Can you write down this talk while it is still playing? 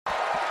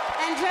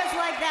And just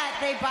like that,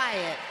 they buy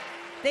it.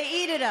 They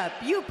eat it up.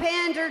 You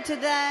pander to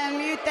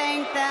them. You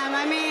thank them.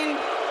 I mean,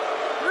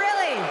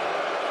 really,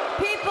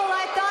 people,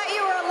 I thought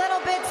you were a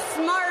little bit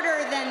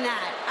smarter than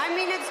that. I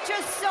mean, it's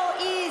just so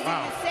easy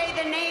to say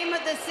the name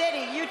of the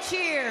city. You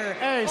cheer.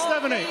 Hey,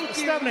 Stephanie, You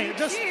cheer.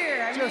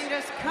 I mean,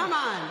 just come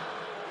on.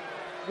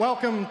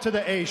 Welcome to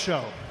the A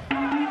Show.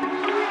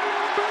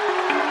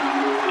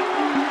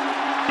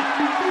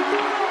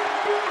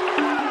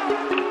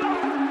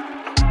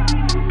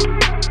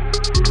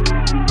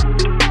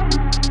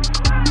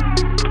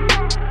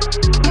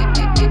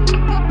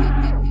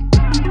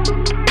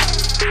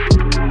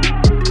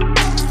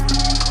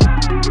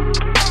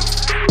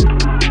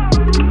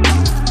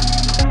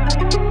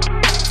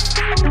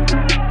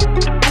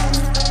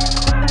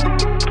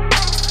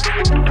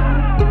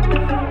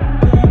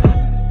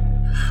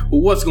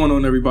 What's going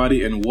on,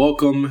 everybody, and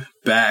welcome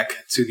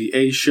back to the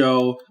A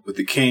Show with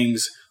the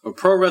Kings of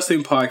Pro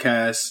Wrestling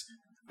Podcast.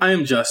 I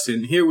am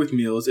Justin, here with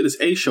Meelz. It is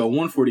A Show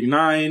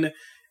 149,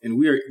 and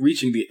we are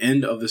reaching the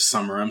end of the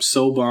summer. I'm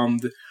so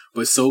bummed,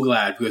 but so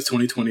glad because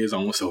 2020 is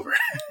almost over.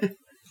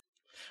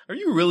 Are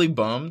you really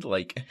bummed?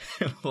 Like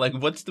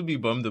what's to be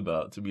bummed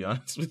about, to be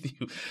honest with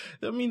you?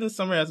 I mean, the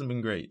summer hasn't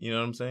been great. You know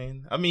what I'm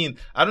saying? I mean,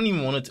 I don't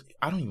even want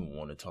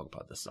to talk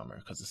about the summer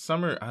because the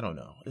summer, I don't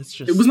know. It's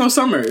just... It was no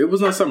summer.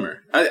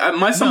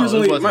 My summer's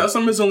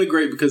only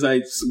great because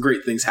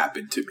great things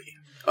happened to me.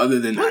 Other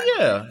than that.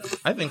 Yeah,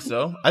 I think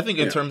so. I think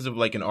in terms of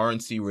like an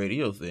RNC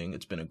radio thing,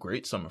 it's been a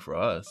great summer for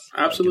us.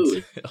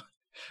 Absolutely.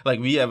 Like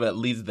we have at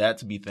least that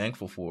to be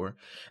thankful for.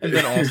 And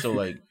then also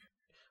like,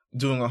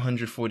 doing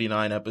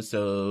 149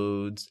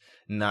 episodes,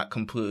 not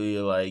completely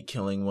like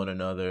killing one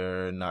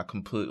another, not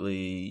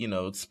completely,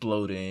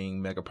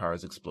 exploding, mega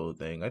powers explode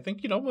thing. I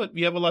think, what,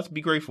 we have a lot to be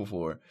grateful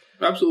for.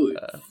 Absolutely.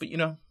 But,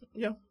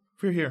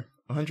 we're here,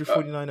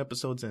 149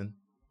 episodes in.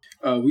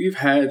 We've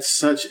had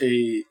such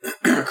a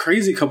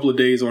crazy couple of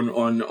days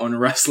on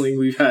wrestling.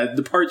 We've had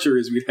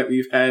departures,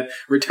 we've had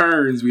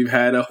returns, we've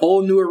had a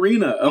whole new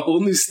arena, a whole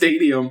new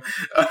stadium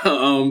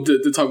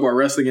to talk about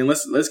wrestling. And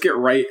let's get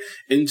right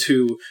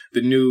into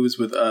the news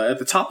with at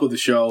the top of the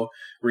show,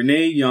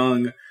 Renee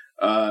Young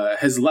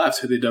has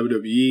left the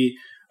WWE.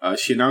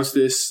 She announced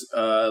this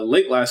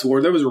late last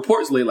week. There was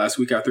reports late last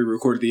week after we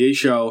recorded the A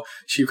Show.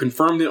 She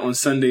confirmed it on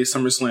Sunday's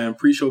Summerslam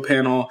pre-show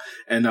panel,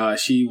 and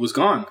she was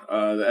gone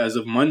as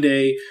of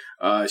Monday.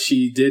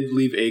 She did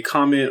leave a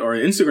comment or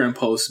an Instagram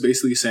post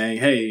basically saying,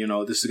 "Hey,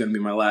 this is going to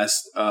be my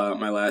last, that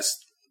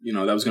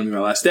was going to be my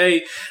last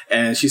day."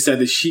 And she said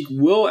that she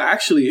will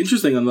actually,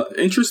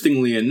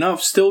 interestingly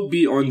enough, still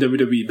be on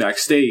WWE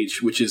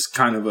backstage, which is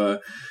kind of a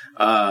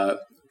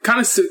kind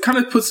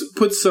of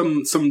puts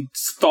some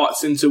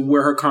thoughts into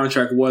where her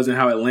contract was and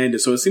how it landed.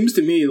 So it seems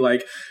to me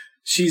like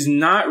she's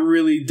not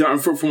really done.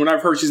 From what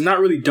I've heard, she's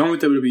not really done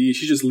with WWE.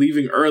 She's just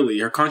leaving early.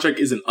 Her contract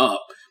isn't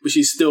up, but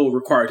she's still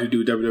required to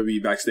do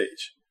WWE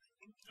backstage.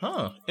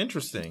 Huh.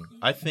 Interesting.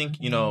 I think,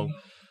 let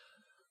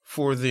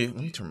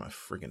me turn my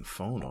friggin'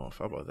 phone off.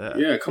 How about that?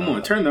 Yeah, come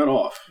on, turn that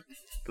off.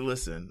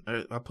 Listen,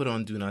 I put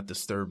on Do Not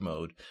Disturb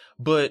mode.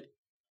 But,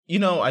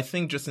 I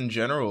think just in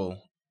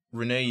general,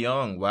 Renee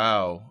Young,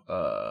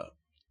 wow,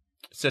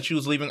 said she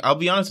was leaving. I'll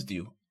be honest with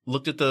you.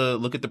 Look at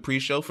the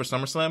pre-show for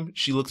SummerSlam.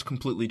 She looks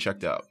completely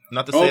checked out.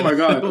 Not to say. Oh my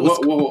God!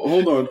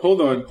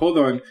 Hold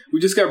on.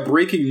 We just got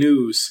breaking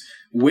news.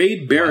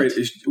 Wade Barrett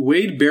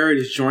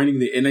is joining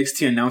the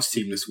NXT announce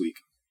team this week.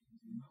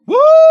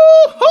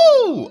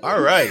 Woo-hoo!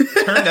 All right,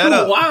 turn that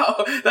up.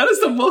 Wow, that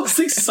is the most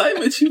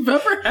excitement you've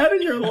ever had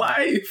in your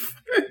life.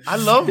 I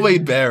love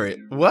Wade Barrett.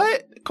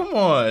 What? Come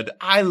on.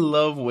 I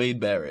love Wade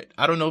Barrett.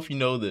 I don't know if you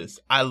know this.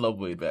 I love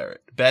Wade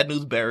Barrett. Bad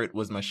News Barrett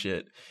was my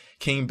shit.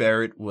 King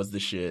Barrett was the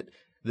shit.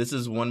 This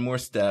is one more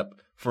step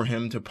for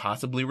him to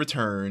possibly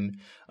return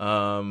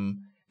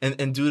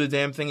and do the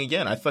damn thing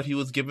again. I thought he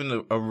was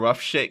given a rough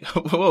shake.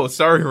 Whoa,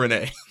 sorry,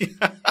 Renee.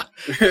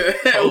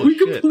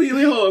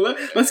 Completely hold on.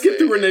 Let's get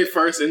through Renee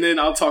first, and then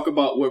I'll talk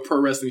about what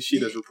Pro Wrestling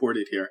Sheet has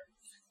reported here.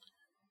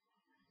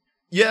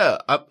 Yeah,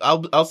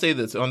 I'll say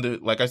this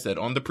like I said,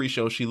 on the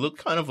pre-show, she looked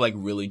kind of like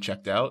really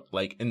checked out,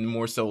 like, and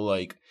more so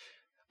like,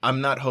 I'm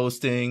not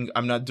hosting,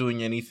 I'm not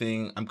doing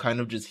anything, I'm kind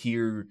of just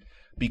here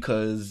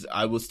because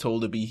I was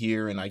told to be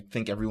here, and I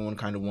think everyone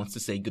kind of wants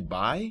to say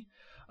goodbye.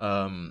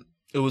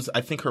 It was,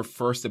 I think, her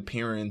first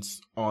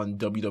appearance on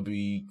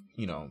WWE,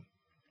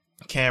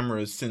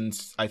 cameras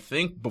since I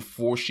think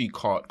before she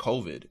caught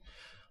COVID.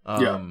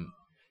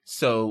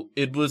 So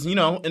it was,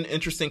 an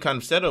interesting kind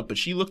of setup, but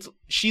she looked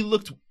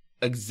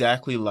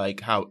exactly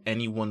like how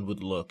anyone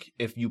would look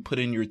if you put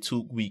in your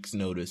 2 weeks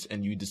notice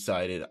and you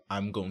decided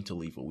I'm going to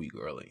leave a week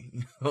early.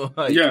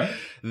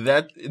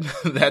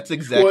 That's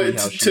exactly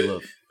how she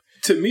looked.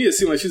 To me, it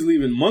seemed like she's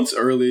leaving months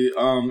early.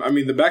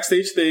 The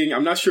backstage thing,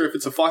 I'm not sure if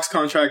it's a Fox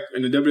contract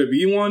and a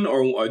WWE one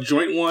or a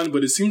joint one,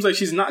 but it seems like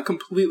she's not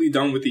completely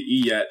done with the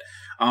E yet.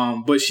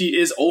 But she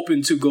is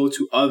open to go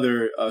to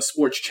other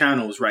sports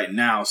channels right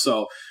now.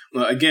 So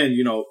again,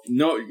 no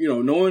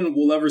one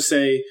will ever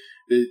say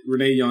that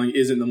Renee Young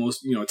isn't the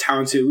most,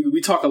 talented.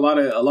 We talk a lot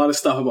of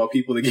stuff about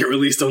people that get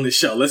released on this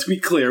show. Let's be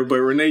clear, but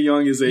Renee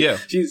Young is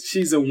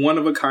she's a one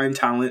of a kind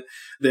talent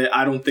that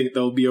I don't think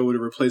they'll be able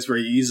to replace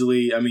very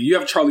easily. I mean, you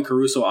have Charlie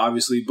Caruso,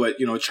 obviously, but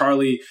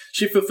Charlie,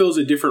 she fulfills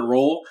a different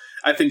role.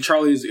 I think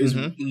Charlie is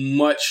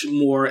much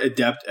more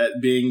adept at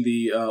being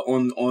the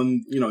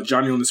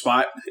Johnny on the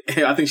spot.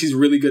 I think she's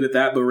really good at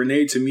that. But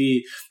Renee, to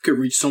me, could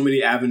reach so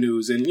many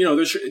avenues. And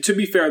to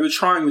be fair, they're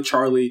trying with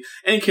Charlie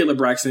and Kayla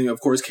Braxton. Of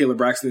course, Kayla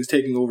Braxton is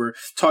taking over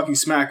Talking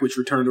Smack, which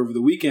returned over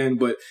the weekend.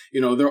 But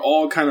they're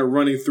all kind of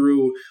running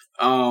through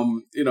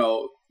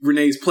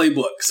Renee's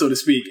playbook, so to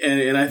speak.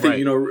 And I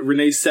think,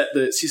 Renee set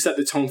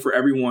the tone for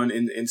everyone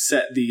and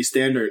set the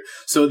standard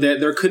so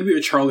that there could be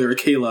a Charlie or a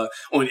Kayla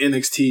on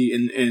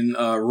NXT in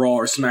Raw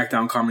or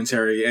SmackDown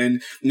commentary.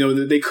 And,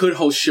 they could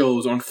host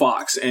shows on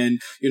Fox and,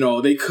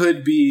 they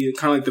could be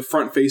kind of like the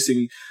front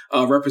facing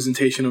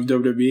representation of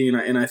WWE.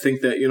 And I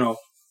think that,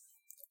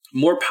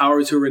 more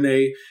power to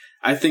Renee.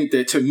 I think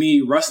that to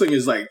me, wrestling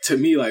is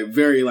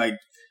very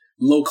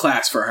low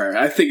class for her.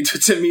 I think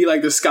to me,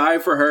 the sky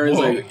for her is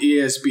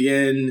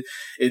ESPN,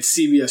 it's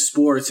CBS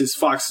Sports, it's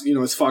Fox,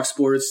 it's Fox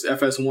Sports,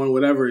 FS1,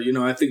 whatever.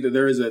 I think that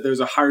there's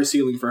a higher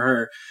ceiling for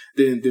her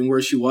than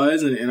where she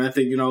was, and I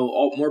think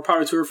more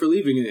power to her for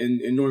leaving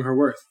and knowing her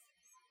worth.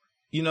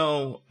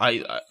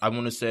 I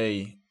want to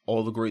say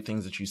all the great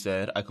things that you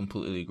said. I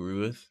completely agree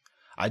with.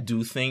 I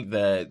do think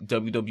that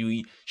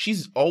WWE,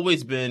 she's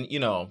always been, I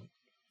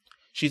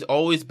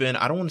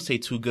don't want to say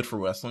too good for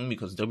wrestling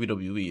because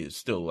WWE is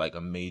still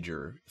a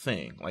major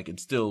thing. It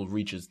still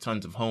reaches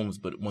tons of homes,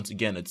 but once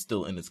again, it's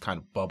still in this kind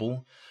of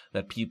bubble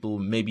that people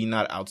maybe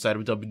not outside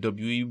of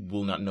WWE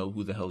will not know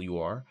who the hell you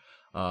are.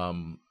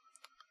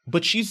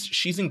 But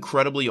she's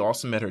incredibly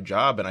awesome at her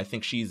job, and I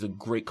think she's a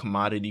great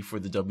commodity for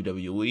the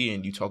WWE.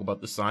 And you talk about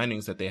the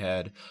signings that they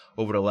had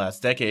over the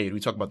last decade. We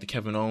talk about the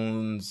Kevin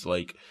Owens,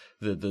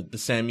 the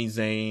Sami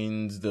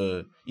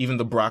Zayns, even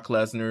the Brock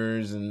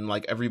Lesnars, and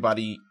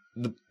everybody.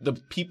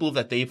 The people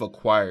that they've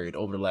acquired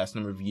over the last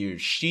number of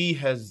years, she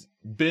has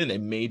been a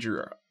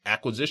major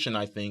acquisition,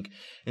 I think,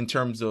 in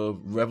terms of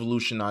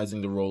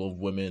revolutionizing the role of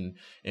women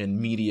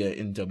in media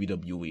in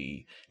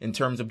WWE, in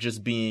terms of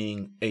just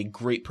being a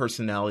great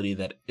personality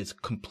that is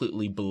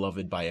completely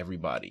beloved by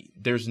everybody.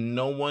 There's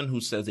no one who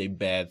says a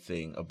bad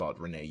thing about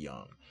Renee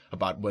Young,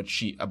 about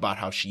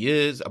how she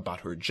is,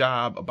 about her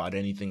job, about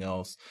anything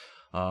else.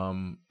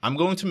 I'm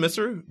going to miss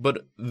her,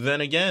 but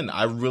then again,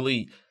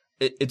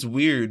 it's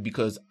weird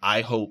because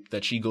I hope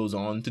that she goes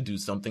on to do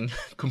something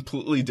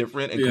completely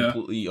different and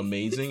completely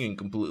amazing and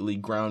completely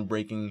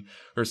groundbreaking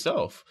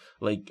herself.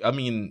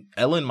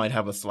 Ellen might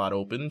have a slot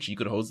open. She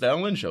could host the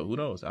Ellen show. Who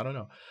knows? I don't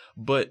know.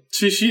 But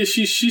she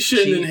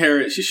shouldn't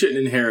inherit. She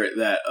shouldn't inherit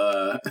that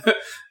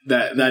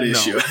that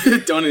issue.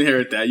 Don't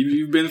inherit that.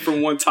 You've been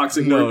from one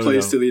toxic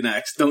workplace to the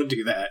next. Don't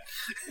do that.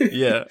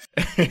 Yeah.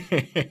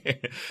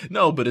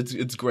 No, but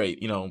it's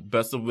great.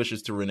 Best of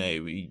wishes to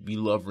Renee. We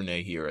love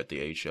Renee here at the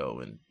A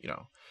Show, and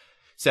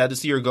sad to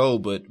see her go,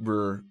 but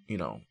we're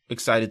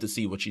excited to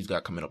see what she's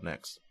got coming up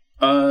next.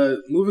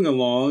 Moving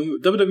along,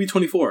 WWE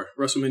 24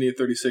 WrestleMania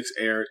 36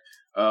 aired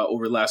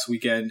over last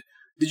weekend.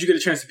 Did you get a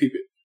chance to peep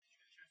it?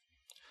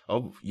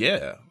 Oh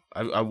yeah,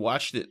 I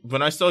watched it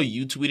when I saw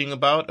you tweeting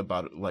about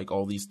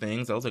all these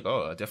things. I was like,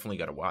 oh, I definitely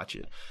got to watch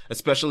it,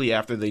 especially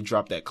after they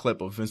dropped that clip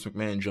of Vince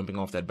McMahon jumping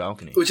off that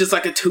balcony, which is a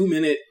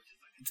 2-minute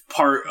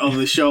part of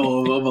the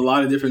show of a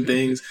lot of different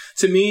things.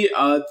 To me,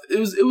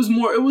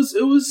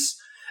 it was.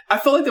 I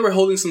felt like they were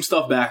holding some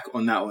stuff back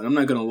on that one. I'm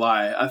not gonna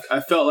lie. I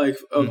felt like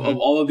of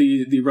all of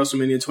the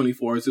WrestleMania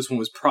 24s, this one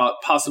was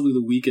possibly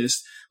the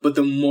weakest, but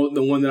the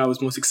one that I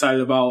was most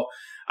excited about.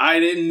 I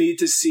didn't need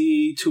to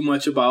see too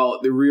much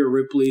about the Rhea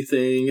Ripley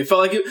thing. It felt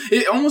like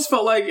it almost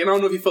felt like, and I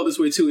don't know if you felt this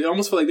way too. It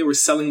almost felt like they were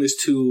selling this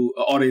to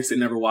an audience that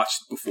never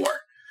watched it before.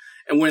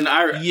 And when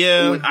I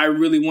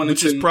really wanted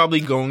which is probably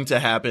going to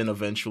happen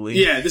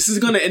eventually. Yeah, this is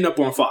going to end up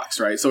on Fox,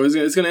 right? So it's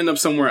going to end up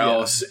somewhere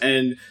else,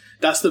 and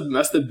that's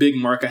the big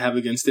mark I have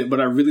against it. But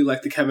I really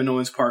like the Kevin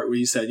Owens part where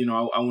he said,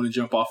 I want to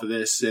jump off of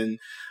this, and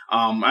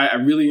I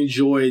really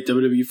enjoyed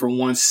WWE for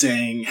once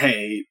saying,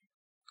 hey,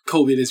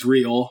 COVID is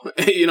real.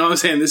 You know what I'm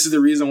saying? This is the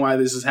reason why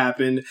this has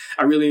happened.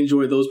 I really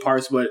enjoyed those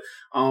parts, but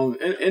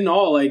in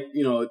all,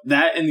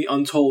 that and the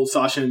Untold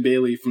Sasha and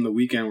Bailey from the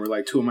weekend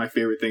were two of my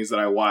favorite things that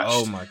I watched.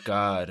 Oh my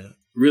God.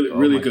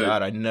 Really good.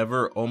 God, I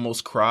never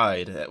almost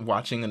cried at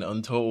watching an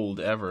Untold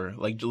ever.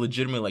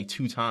 Legitimately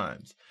 2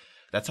 times.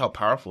 That's how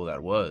powerful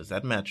that was.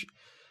 That match,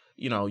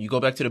 you go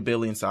back to the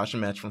Bailey and Sasha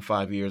match from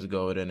 5 years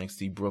ago at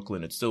NXT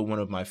Brooklyn. It's still one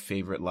of my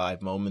favorite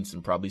live moments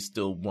and probably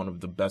still one of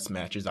the best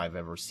matches I've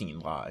ever seen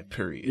live,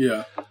 period.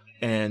 Yeah.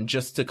 And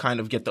just to kind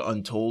of get the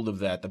untold of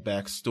that, the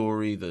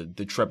backstory,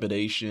 the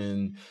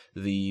trepidation,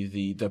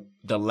 the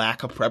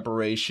lack of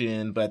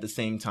preparation, but at the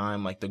same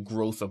time, the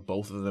growth of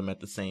both of them at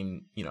the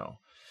same,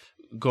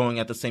 going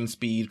at the same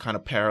speed, kind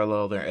of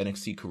parallel their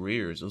NXT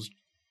careers.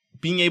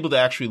 Being able to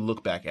actually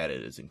look back at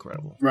it is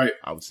incredible. Right.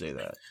 I would say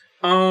that.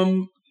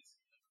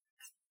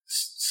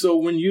 So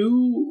when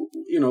you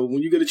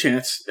get a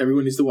chance,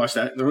 everyone needs to watch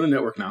that. They're on the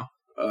network now.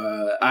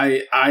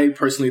 I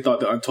personally thought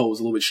the Untold was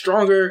a little bit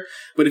stronger,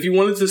 but if you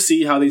wanted to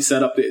see how they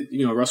set up the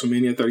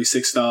WrestleMania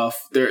 36 stuff,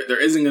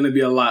 there isn't going to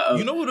be a lot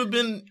of. What would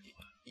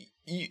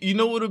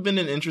have been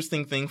an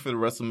interesting thing for the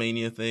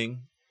WrestleMania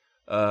thing.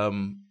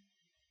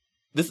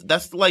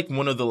 That's like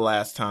one of the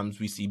last times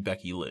we see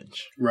Becky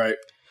Lynch, right?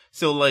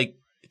 So like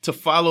to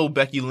follow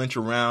Becky Lynch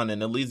around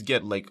and at least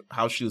get like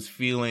how she was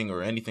feeling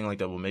or anything like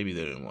that. Well, maybe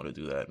they didn't want to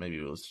do that. Maybe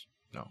it was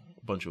a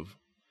bunch of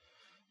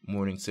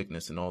morning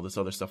sickness and all this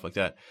other stuff like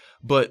that.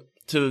 But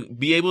to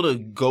be able to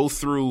go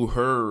through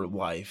her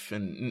life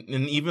and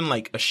even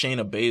like a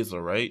Shayna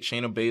Baszler, right?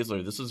 Shayna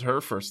Baszler, this is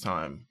her first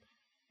time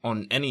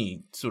on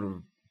any sort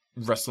of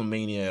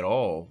WrestleMania at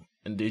all,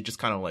 and they just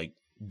kind of like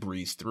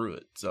breezed through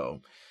it.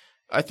 So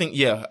I think,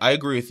 yeah, I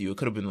agree with you. It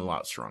could have been a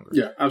lot stronger.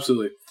 Yeah,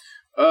 absolutely.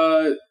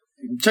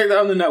 Check that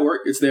out on the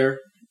network. It's there.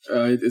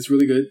 It's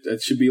really good.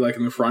 It should be like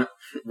in the front,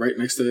 right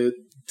next to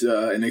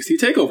NXT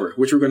Takeover,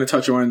 which we're going to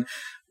touch on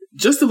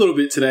just a little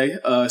bit today.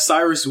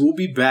 Cyrus will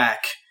be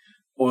back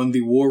on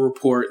the War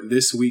Report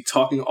this week,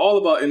 talking all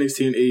about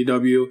NXT and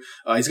AEW.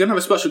 He's going to have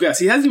a special guest.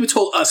 He hasn't even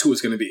told us who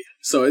it's going to be.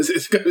 So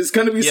it's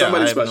going to be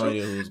somebody special. I have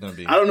no idea who it's going to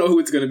be. I don't know who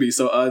it's going to be.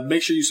 So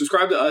make sure you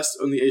subscribe to us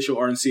on the A Show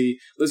RNC.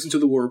 Listen to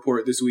the War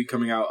Report this week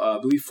coming out,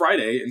 I believe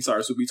Friday, and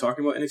Cyrus will be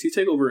talking about NXT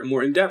TakeOver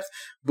more in depth.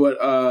 But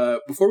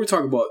before we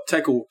talk about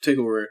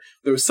TakeOver,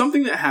 there was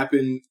something that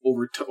happened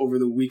over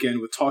the weekend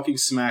with Talking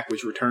Smack,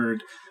 which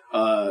returned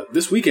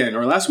this weekend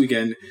or last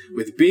weekend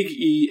with Big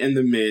E and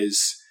The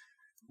Miz,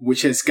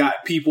 which has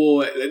got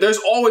people. There's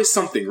always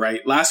something,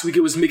 right? Last week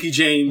it was Mickie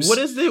James. What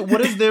is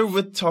there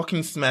with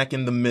Talking Smack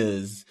and The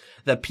Miz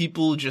that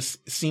people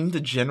just seem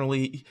to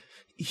generally?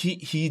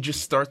 He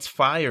just starts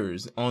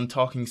fires on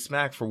Talking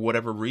Smack for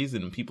whatever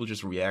reason, and people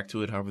just react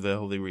to it however the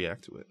hell they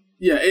react to it.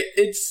 Yeah,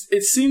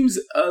 it seems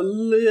a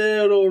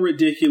little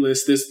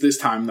ridiculous this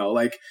time though.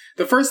 Like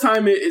the first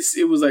time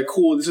it was like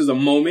cool. This is a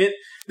moment.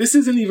 This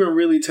isn't even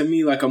really to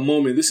me like a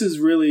moment. This is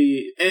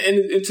really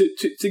and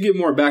to give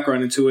more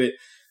background into it.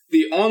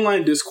 The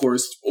online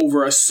discourse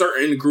over a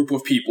certain group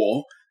of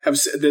people have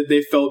said that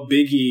they felt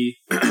Big E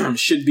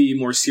should be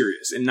more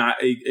serious and not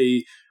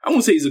I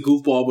won't say he's a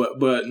goofball,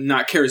 but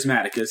not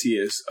charismatic as he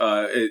is,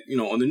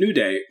 on the New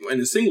Day in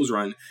the singles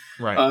run.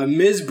 Right.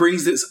 Miz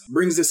brings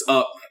this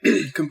up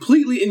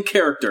completely in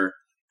character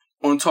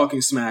on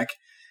Talking Smack,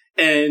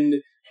 and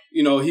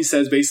he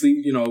says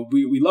basically,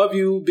 we love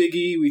you, Big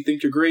E, we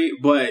think you're great,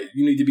 but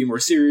you need to be more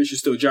serious. You're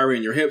still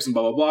gyrating your hips and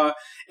blah blah blah.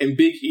 And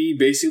Big E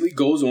basically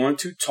goes on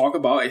to talk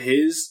about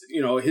his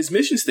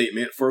mission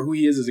statement for who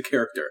he is as a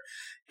character.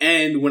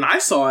 And when I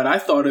saw it, I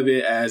thought of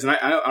it as, and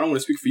I don't want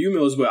to speak for you,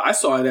 Meelz, but I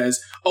saw it as,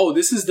 oh,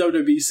 this is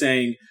WWE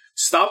saying,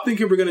 stop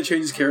thinking we're going to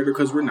change his character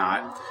because we're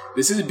not.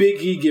 This is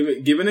Big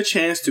E given a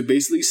chance to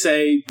basically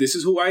say, this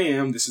is who I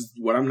am, this is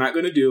what I'm not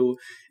going to do.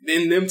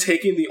 And them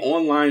taking the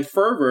online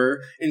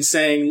fervor and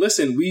saying,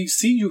 listen, we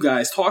see you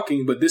guys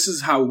talking, but this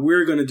is how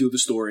we're going to do the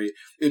story.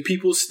 And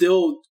people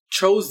still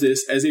chose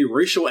this as a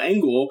racial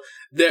angle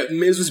that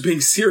Miz was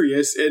being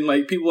serious, and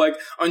like people like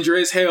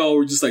Andreas Hale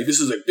were just like, this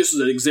is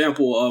an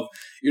example of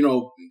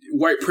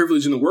white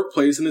privilege in the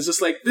workplace, and it's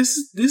just like this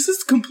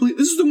is complete.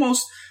 This is the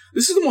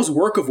most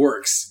work of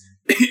works.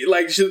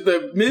 Like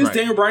the Miz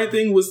Daniel Bryan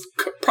thing was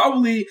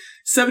probably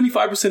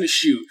 75% of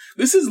shoot.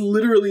 This is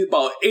literally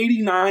about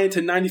 89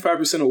 to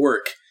 95% of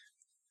work.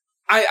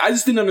 I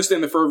just didn't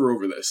understand the fervor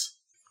over this.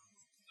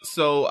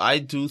 So I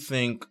do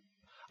think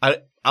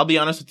I'll be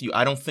honest with you.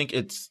 I don't think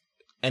it's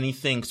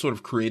anything sort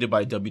of created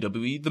by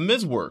WWE. The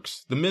Miz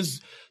works. The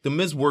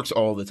Miz works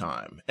all the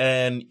time.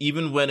 And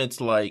even when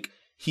it's like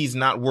he's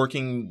not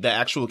working the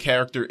actual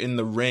character in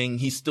the ring,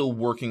 he's still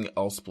working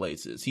else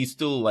places. He's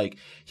still like,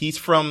 he's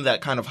from that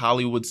kind of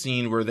Hollywood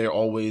scene where they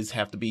always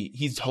have to be,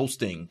 he's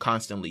hosting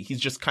constantly. He's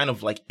just kind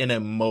of like in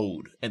a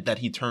mode that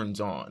he turns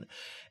on.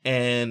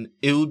 And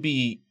it would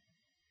be,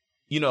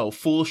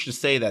 foolish to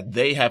say that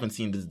they haven't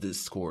seen this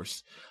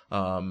discourse,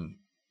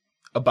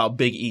 about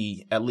Big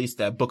E, at least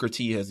that Booker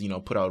T has,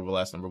 put out over the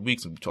last number of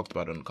weeks. And we talked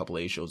about it on a couple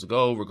of A shows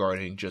ago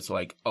regarding just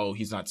like, oh,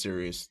 he's not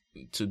serious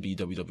to be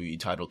WWE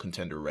title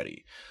contender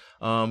ready.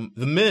 The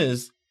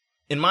Miz,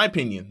 in my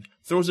opinion,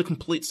 throws a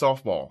complete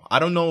softball. I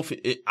don't know if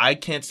I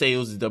can't say it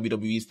was the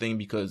WWE's thing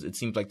because it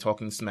seems like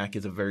Talking Smack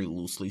is a very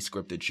loosely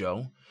scripted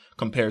show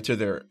compared to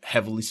their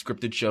heavily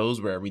scripted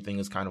shows where everything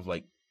is kind of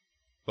like,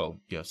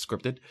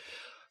 scripted.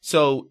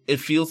 So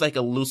it feels like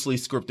a loosely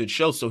scripted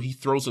show. So he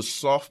throws a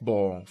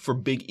softball for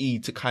Big E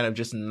to kind of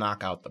just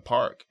knock out the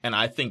park. And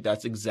I think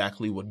that's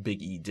exactly what Big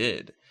E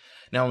did.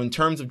 Now, in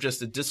terms of just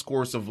the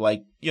discourse of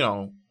like,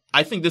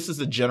 I think this is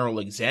a general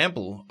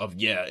example of,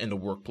 in the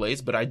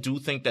workplace. But I do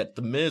think that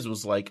The Miz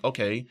was like,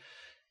 okay,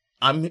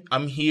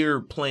 I'm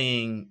here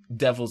playing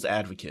devil's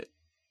advocate.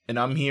 And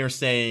I'm here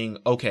saying,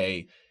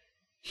 okay,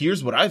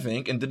 here's what I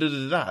think, and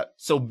da-da-da-da-da.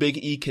 So Big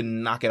E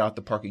can knock it out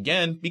the park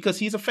again because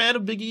he's a fan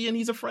of Big E and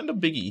he's a friend of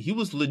Big E. He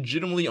was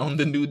legitimately on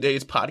the New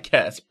Day's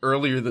podcast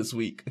earlier this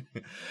week.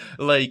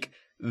 Like,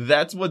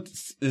 that's what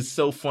is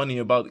so funny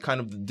about kind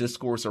of the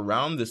discourse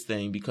around this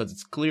thing, because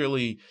it's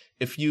clearly,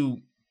 if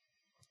you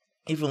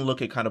even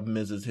look at kind of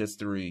Miz's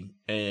history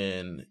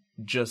and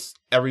just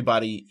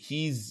everybody,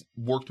 he's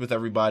worked with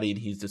everybody and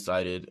he's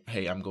decided,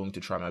 hey, I'm going to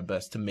try my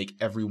best to make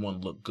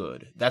everyone look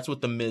good. That's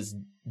what the Miz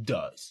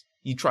does.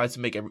 He tries to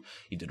make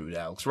he did it with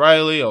Alex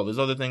Riley, all those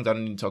other things. I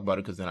don't need to talk about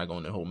it because then I go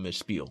into the whole Miz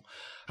spiel.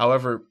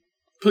 However,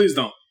 please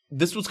don't.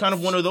 This was kind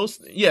of one of those.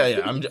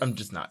 I'm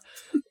just not.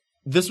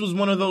 This was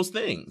one of those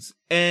things.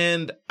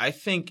 And I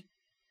think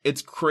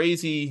it's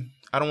crazy.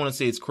 I don't want to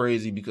say it's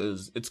crazy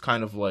because it's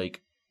kind of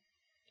like,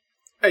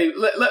 hey,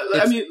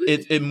 I mean,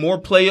 it more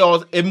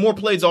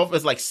plays off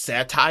as like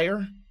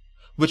satire,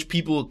 which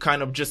people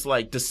kind of just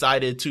like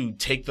decided to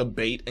take the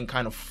bait and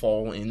kind of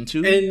fall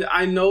into. And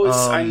I know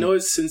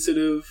it's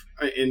sensitive,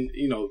 and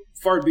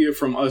far be it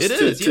from us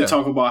to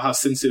talk about how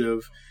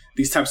sensitive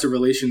these types of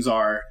relations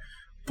are.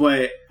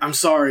 But I'm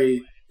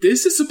sorry,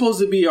 this is supposed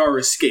to be our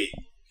escape.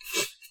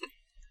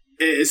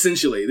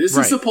 Essentially, this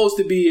is supposed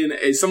to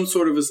be some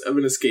sort of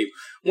an escape.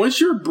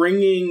 Once you're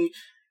bringing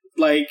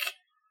like.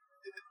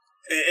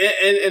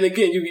 And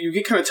again, you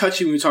get kind of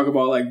touchy when you talk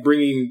about like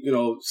bringing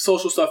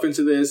social stuff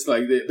into this.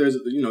 Like there's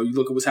you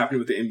look at what's happening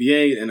with the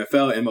NBA, the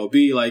NFL,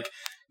 MLB. Like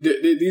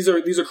these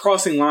are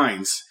crossing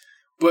lines.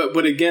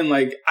 But again,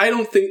 like I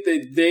don't think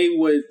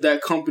that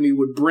that company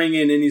would bring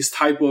in any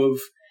type of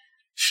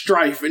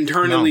strife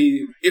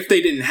internally if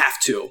they didn't have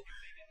to.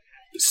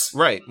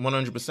 Right,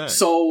 100%.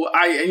 So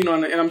and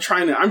I'm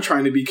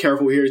trying to be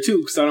careful here too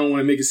because I don't want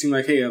to make it seem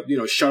like, hey,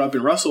 shut up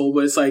and wrestle.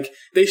 But it's like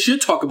they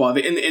should talk about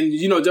it, and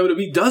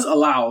WWE does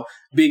allow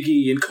Big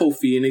E and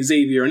Kofi and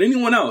Xavier and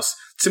anyone else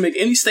to make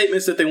any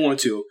statements that they want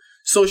to,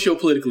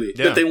 socio-politically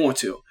that they want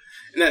to.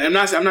 And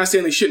I'm not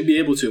saying they shouldn't be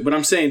able to, but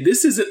I'm saying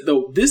this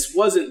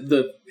wasn't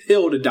the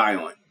hill to die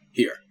on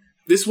here.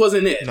 This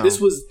wasn't it. No,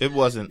 it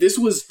wasn't. This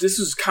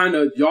was kind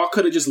of, y'all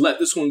could have just let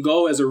this one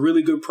go as a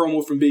really good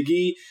promo from Big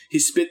E. He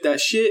spit that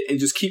shit and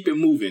just keep it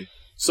moving.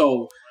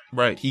 So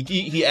right,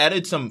 he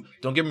added some.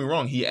 Don't get me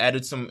wrong. He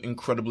added some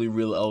incredibly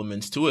real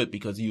elements to it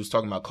because he was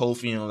talking about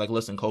Kofi and like,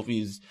 listen,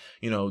 Kofi's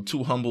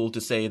too humble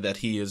to say that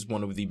he is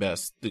one of the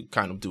best to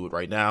kind of do it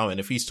right now. And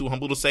if he's too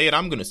humble to say it,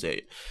 I'm gonna say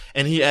it.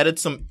 And he added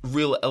some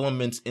real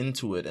elements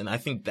into it. And I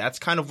think that's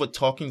kind of what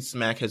Talking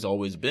Smack has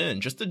always been.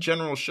 Just a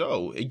general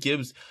show. It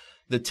gives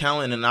the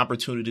talent an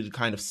opportunity to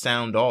kind of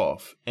sound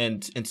off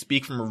and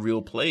speak from a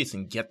real place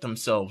and get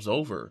themselves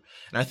over.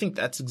 And I think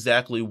that's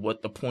exactly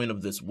what the point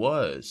of this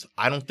was.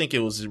 I don't think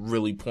it was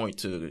really point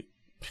to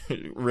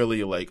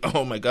really like,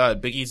 oh my God,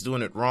 Big E's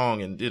doing it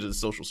wrong and did a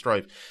social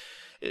strife.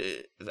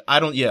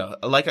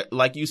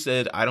 Like you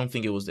said, I don't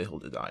think it was the hill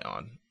to die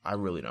on. I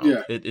really don't.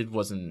 Yeah. It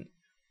wasn't,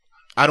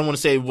 I don't want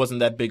to say it wasn't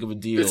that big of a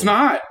deal. It's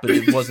not. But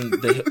it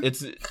wasn't,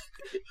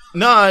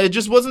 Nah, it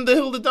just wasn't the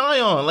hill to die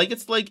on. Like,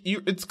 it's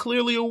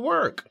clearly a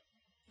work.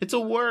 It's a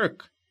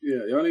work. Yeah,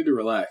 y'all need to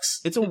relax.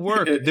 It's a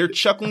work. They're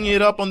chuckling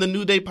it up on the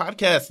New Day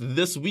podcast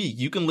this week.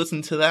 You can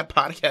listen to that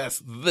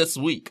podcast this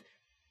week.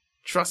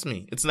 Trust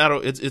me, it's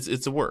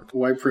a work.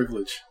 White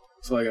privilege.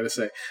 That's all I gotta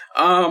say.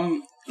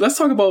 Let's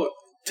talk about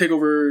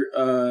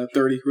Takeover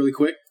 30 really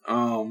quick.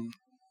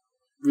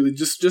 Really,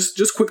 just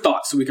quick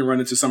thoughts so we can run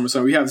into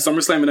SummerSlam. We have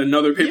SummerSlam and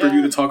another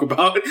pay-per-view to talk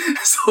about,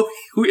 so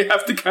we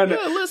have to kind of.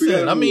 Yeah,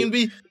 listen. I mean,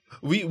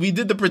 we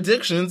did the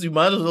predictions. You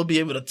might as well be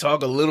able to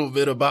talk a little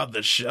bit about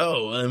the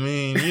show. I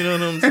mean, you know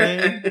what I'm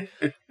saying?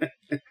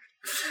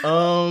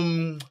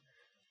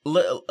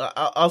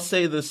 I'll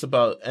say this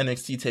about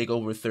NXT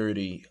Takeover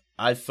 30.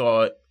 I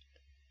thought,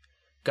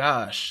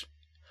 gosh,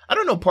 I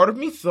don't know. Part of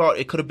me thought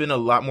it could have been a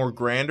lot more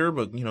grander,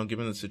 but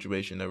given the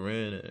situation that we're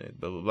in,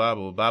 blah blah blah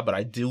blah blah. But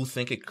I do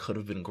think it could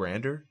have been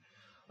grander.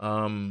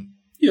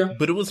 Yeah,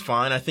 but it was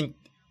fine. I think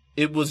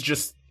it was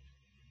just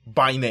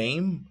by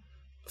name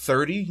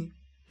 30,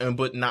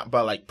 but not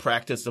by like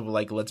practice of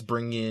like let's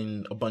bring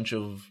in a bunch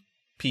of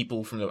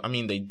people from the. I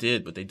mean, they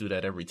did, but they do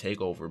that every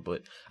takeover.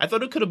 But I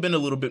thought it could have been a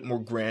little bit more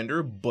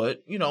grander.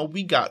 But we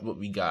got what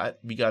we got.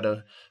 We got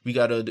a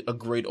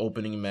great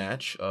opening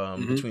match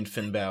between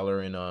Finn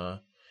Balor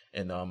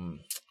and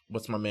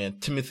what's my man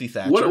Timothy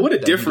Thatcher? What a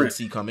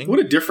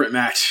different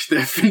match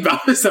that Finn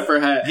Balor's ever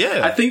had.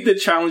 Yeah, I think the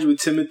challenge with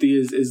Timothy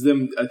is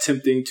them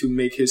attempting to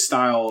make his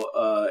style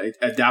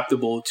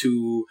adaptable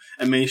to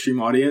a mainstream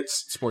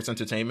audience, sports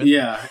entertainment.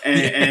 Yeah,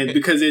 and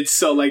because it's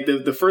so like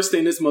the first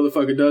thing this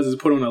motherfucker does is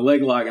put on a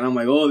leg lock, and I'm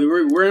like, oh,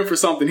 we're in for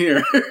something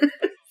here.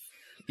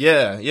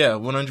 Yeah,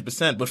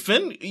 100%. But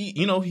Finn,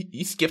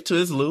 he skipped to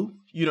his Lou.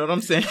 You know what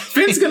I'm saying?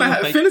 Finn is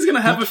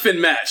gonna have a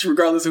Finn match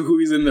regardless of who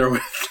he's in there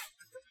with.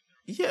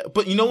 Yeah,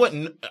 but you know what?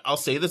 I'll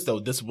say this, though.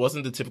 This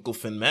wasn't the typical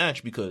Finn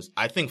match because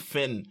I think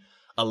Finn,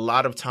 a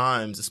lot of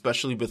times,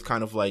 especially with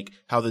kind of like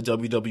how the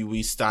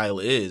WWE style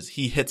is,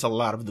 he hits a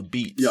lot of the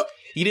beats. Yep.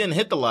 He didn't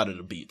hit a lot of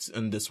the beats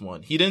in this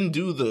one. He didn't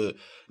do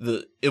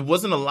it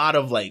wasn't a lot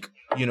of like,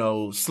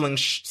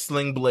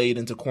 sling blade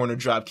into corner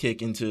drop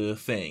kick into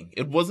thing.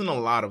 It wasn't a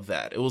lot of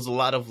that. It was a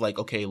lot of like,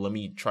 okay, let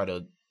me try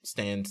to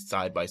stand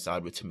side by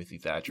side with Timothy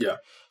Thatcher. Yeah.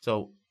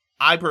 So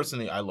I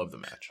love the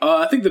match.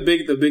 I think the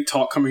big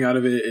talk coming out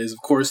of it is, of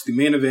course, the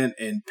main event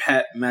and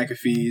Pat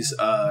McAfee's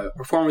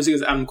performance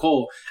against Adam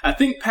Cole. I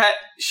think Pat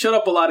shut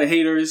up a lot of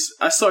haters.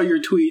 I saw your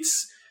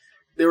tweets.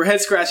 They were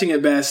head scratching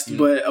at best,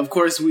 but of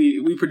course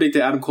we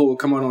predicted Adam Cole would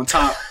come out on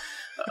top.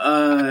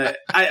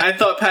 I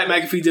thought Pat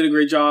McAfee did a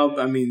great job.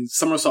 I mean,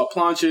 somersault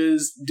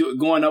planches,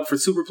 going up for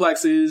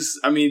superplexes.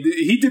 I mean,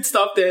 he did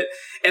stuff that,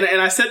 and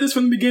I said this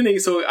from the beginning.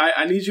 So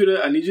I need you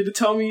to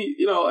tell me,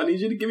 I need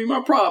you to give me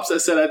my props. I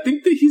said, I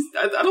think that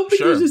I don't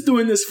think he's just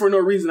doing this for no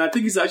reason. I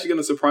think he's actually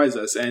going to surprise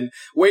us, and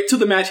wait till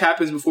the match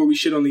happens before we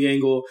shit on the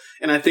angle.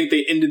 And I think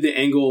they ended the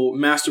angle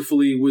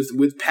masterfully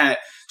with Pat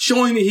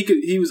showing that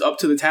he was up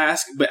to the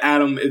task, but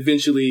Adam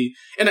eventually,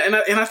 and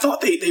I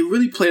thought they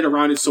really played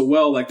around it so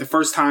well. Like the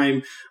first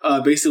time,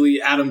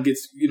 basically Adam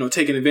gets,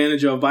 taken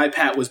advantage of by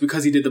Pat was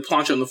because he did the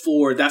planche on the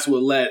floor. That's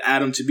what led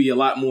Adam to be a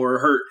lot more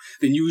hurt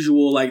than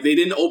usual. Like they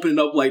didn't open it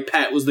up like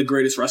Pat was the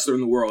greatest wrestler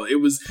in the world. It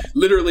was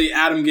literally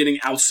Adam getting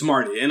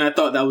outsmarted. And I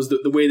thought that was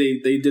the way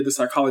they did the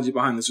psychology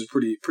behind this was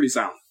pretty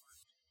sound.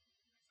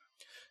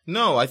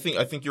 No, I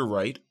think you're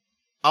right.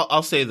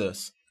 I'll say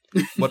this.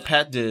 What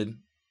Pat did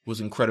was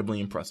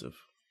incredibly impressive.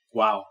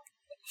 Wow.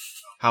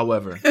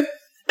 However,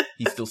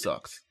 he still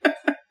sucks.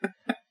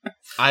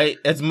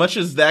 As much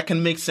as that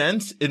can make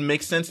sense, it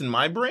makes sense in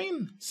my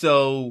brain.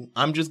 So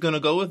I'm just going to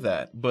go with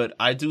that. But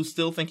I do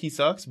still think he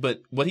sucks.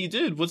 But what he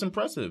did was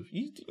impressive.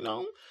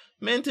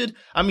 Man did.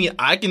 I mean,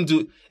 I can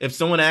do, if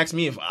someone asks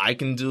me if I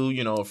can do,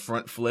 a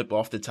front flip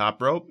off the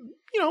top rope,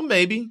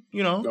 maybe,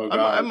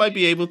 I might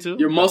be able to.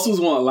 Your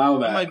muscles won't allow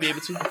that. I might be able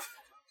to.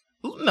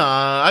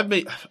 Nah, I've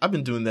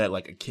been doing that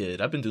like a kid.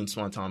 I've been doing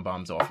swanton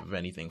bombs off of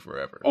anything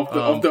forever. Off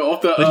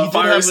the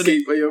fire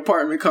escape of your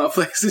apartment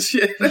complex and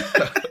shit.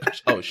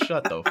 Oh,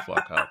 shut the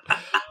fuck up.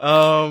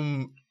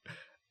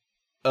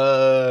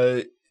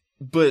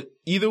 But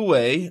either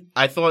way,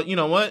 I thought, you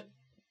know what?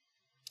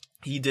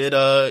 He did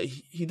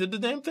the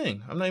damn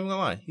thing. I'm not even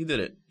gonna lie. He did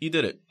it.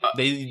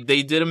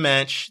 They did a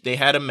match. They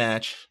had a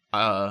match.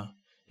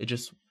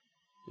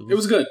 It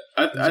was good.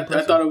 I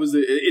thought it was,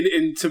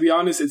 and to be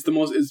honest, it's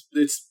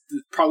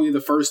probably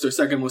the first or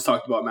second most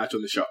talked about match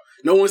on the show.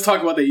 No one's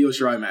talking about the Io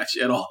Shirai match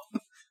at all.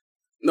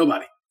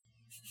 Nobody.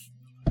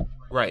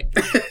 Right.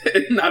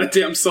 Not a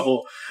damn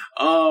soul.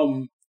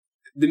 The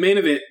main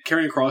event,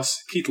 Karrion Kross,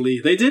 Keith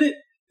Lee. They did it.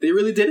 They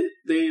really did it.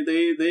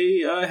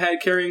 They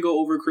had Karrion go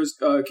over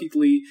Keith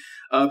Lee.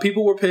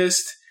 People were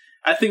pissed.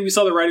 I think we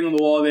saw the writing on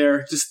the wall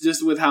there,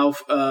 just with how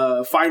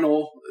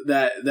final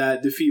that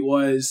defeat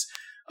was.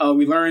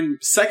 We learned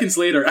seconds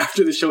later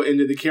after the show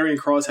ended that Karrion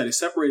Kross had a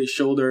separated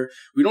shoulder.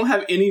 We don't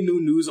have any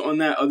new news on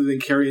that other than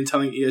Karrion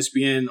telling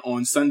ESPN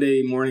on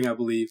Sunday morning, I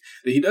believe,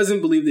 that he doesn't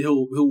believe that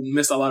he'll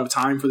miss a lot of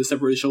time for the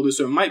separated shoulder.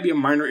 So it might be a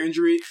minor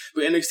injury,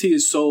 but NXT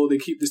is they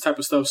keep this type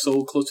of stuff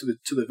so close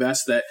to the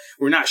vest that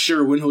we're not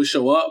sure when he'll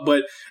show up.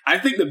 But I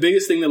think the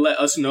biggest thing that let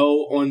us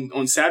know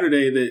on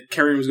Saturday that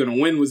Karrion was going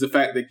to win was the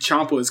fact that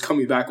Ciampa is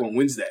coming back on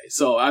Wednesday.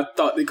 So I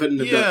thought they couldn't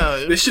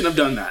have they shouldn't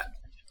have done that.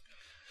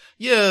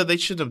 Yeah, they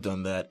should have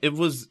done that. It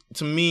was,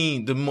 to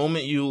me, the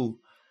moment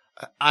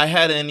I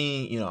had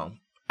any,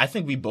 I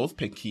think we both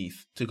picked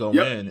Keith to go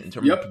in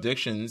terms of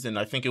predictions, and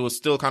I think it was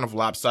still kind of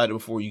lopsided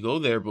before you go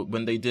there, but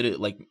when they did it,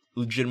 like,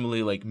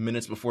 legitimately, like,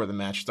 minutes before the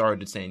match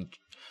started, saying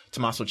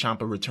Tommaso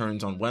Ciampa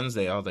returns on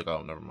Wednesday, I was like,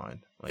 oh, never mind.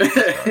 Like,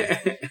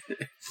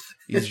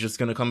 he's just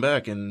going to come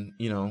back and,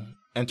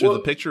 enter the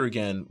picture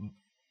again.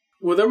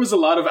 Well, there was a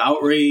lot of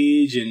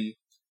outrage and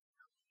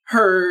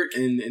hurt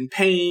and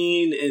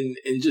pain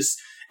and just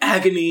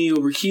agony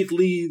over Keith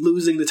Lee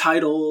losing the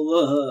title.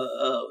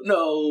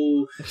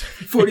 No,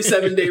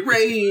 47-day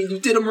reign, you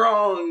did him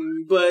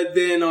wrong. But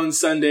then on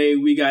Sunday,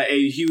 we got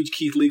a huge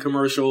Keith Lee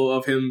commercial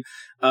of him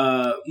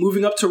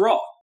moving up to Raw.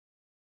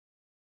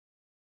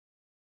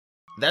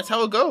 That's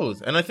how it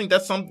goes. And I think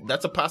that's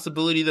a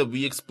possibility that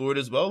we explored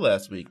as well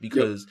last week,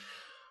 because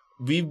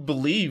we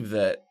believe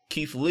that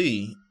Keith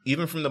Lee,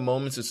 even from the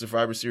moments of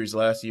Survivor Series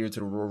last year to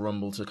the Royal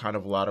Rumble to kind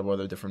of a lot of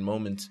other different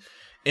moments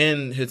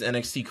in his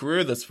NXT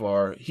career thus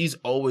far, he's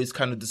always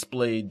kind of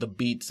displayed the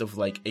beats of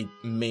like a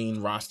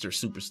main roster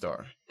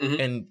superstar.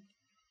 Mm-hmm. And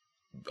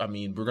I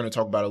mean, we're going to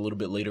talk about it a little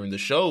bit later in the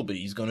show, but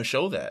he's going to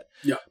show that.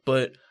 Yeah.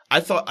 But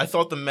I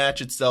thought the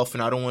match itself,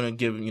 and I don't want to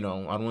give, I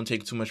don't want to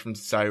take too much from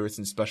Cyrus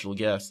and special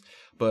guests,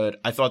 but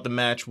I thought the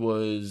match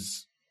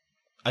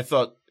I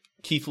thought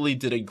Keith Lee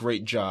did a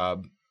great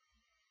job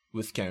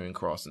with Karrion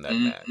Kross in that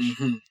match.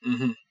 Mm-hmm,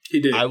 mm-hmm. He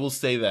did. I will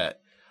say that.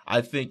 I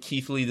think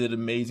Keith Lee did an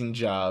amazing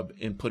job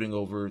in putting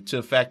over to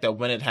the fact that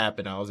when it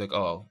happened, I was like,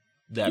 oh,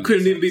 that you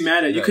couldn't even be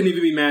mad at it. You couldn't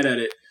even be mad at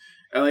it.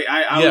 Like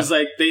I was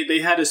like, they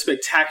had a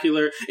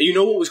spectacular, and you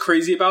know what was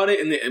crazy about it?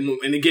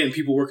 And again,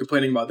 people were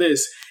complaining about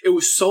this. It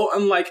was so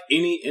unlike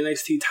any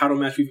NXT title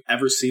match we've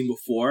ever seen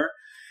before.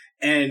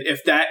 And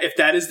if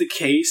that is the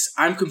case,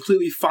 I'm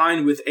completely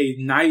fine with a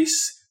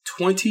nice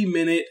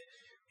 20-minute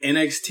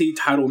NXT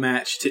title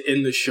match to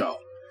end the show.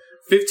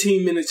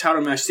 15-minute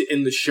title match to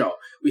end the show.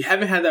 We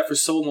haven't had that for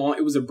so long.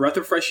 It was a breath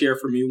of fresh air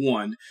for me,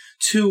 one.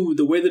 Two,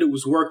 the way that it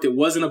was worked, it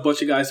wasn't a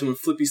bunch of guys doing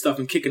flippy stuff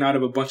and kicking out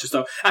of a bunch of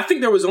stuff. I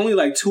think there was only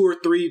like 2 or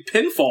 3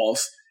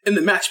 pinfalls in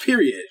the match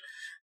period.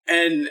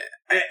 And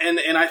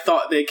I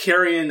thought that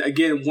Karrion,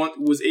 again,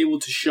 was able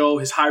to show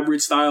his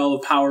hybrid style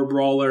of power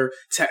brawler,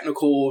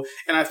 technical,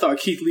 and I thought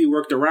Keith Lee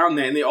worked around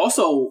that. And they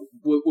also,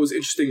 what was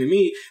interesting to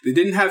me, they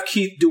didn't have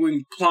Keith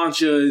doing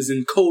planchas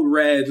and code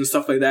reds and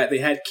stuff like that. They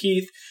had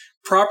Keith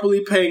properly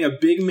playing a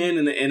big man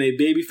in a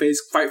babyface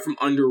fight from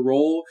under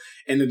role,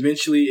 and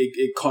eventually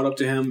it caught up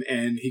to him,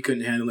 and he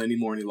couldn't handle it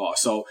anymore, and he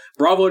lost. So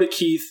bravo to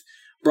Keith,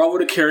 bravo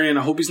to Karrion.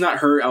 I hope he's not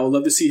hurt. I would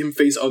love to see him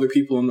face other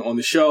people on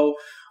the show.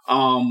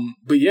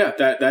 But yeah,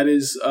 that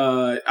is,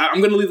 I'm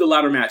going to leave the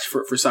ladder match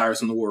for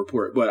Cyrus on the War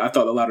Report, but I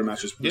thought the ladder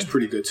match was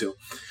pretty good too.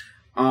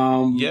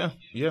 Yeah.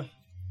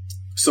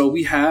 So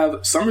we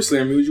have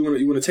SummerSlam. You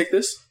want to take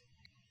this?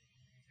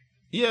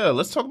 Yeah,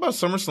 let's talk about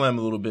SummerSlam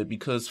a little bit,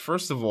 because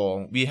first of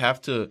all, we have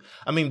to,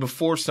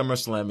 before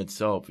SummerSlam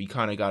itself, we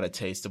kind of got a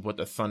taste of what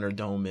the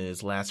Thunderdome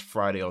is last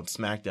Friday on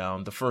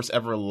SmackDown, the first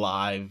ever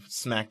live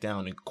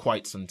SmackDown in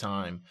quite some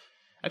time.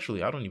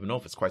 Actually, I don't even know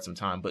if it's quite some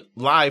time, but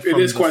live from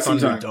the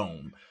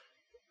Thunderdome.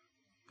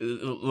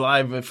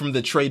 Live from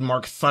the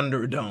trademark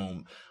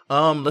Thunderdome.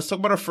 Let's talk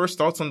about our first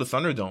thoughts on the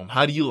Thunderdome.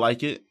 How do you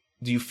like it?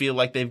 Do you feel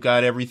like they've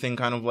got everything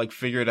kind of like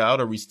figured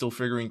out? Are we still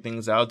figuring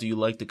things out? Do you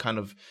like the kind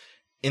of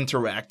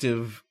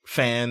interactive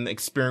fan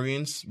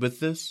experience with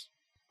this?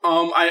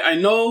 I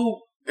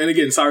know, and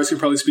again, Cyrus can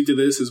probably speak to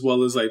this as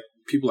well as like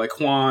people like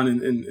Juan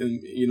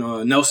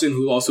and Nelson,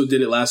 who also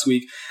did it last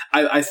week.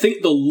 I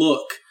think the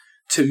look,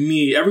 to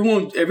me,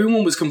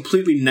 everyone was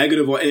completely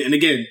negative on, and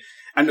again,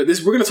 I know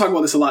this, we're going to talk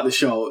about this a lot in the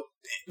show.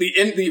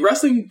 The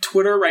wrestling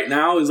Twitter right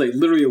now is like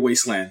literally a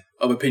wasteland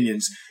of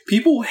opinions.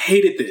 People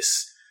hated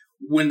this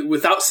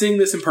without seeing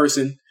this in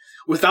person,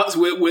 with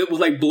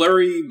like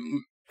blurry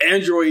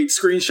Android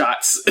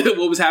screenshots,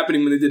 what was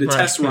happening when they did a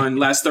test run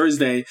last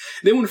Thursday.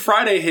 Then when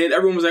Friday hit,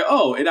 everyone was like,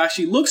 oh, it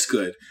actually looks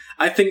good.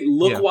 I think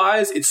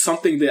look-wise, it's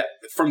something that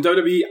from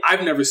WWE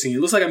I've never seen. It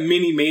looks like a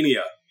mini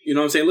Mania. You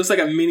know what I'm saying? It looks like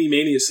a mini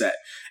Mania set.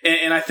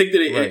 And I think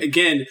that,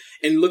 again,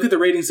 and look at the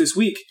ratings this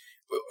week,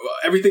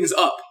 everything's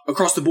up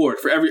across the board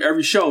for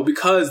every show,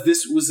 because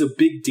this was a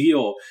big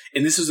deal.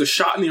 And this was a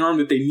shot in the arm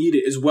that they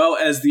needed, as well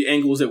as the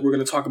angles that we're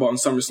going to talk about in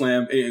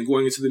SummerSlam and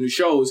going into the new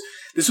shows.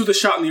 This was the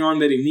shot in the arm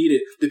that they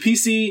needed. The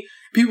PC,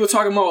 people were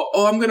talking about,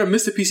 oh, I'm going to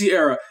miss the PC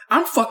era.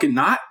 I'm fucking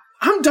not.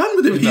 I'm done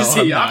with the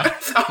PC. No, I'm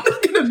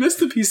not going to miss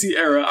the PC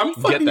era. I'm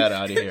fucking... Get that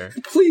out of here.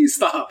 Please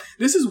stop.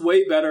 This is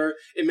way better.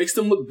 It makes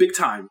them look big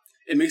time.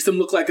 It makes them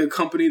look like a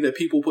company that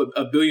people put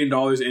 $1 billion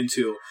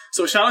into.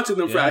 So shout out to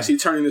them for actually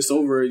turning this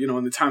over,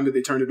 in the time that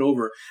they turned it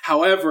over.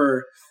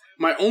 However,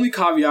 my only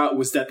caveat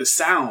was that the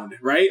sound,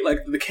 right? Like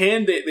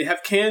they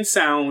have canned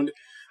sound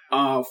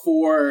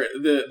for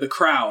the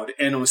crowd.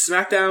 And on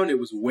SmackDown, it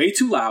was way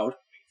too loud.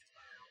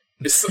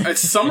 At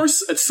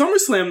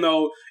SummerSlam,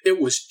 though, it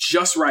was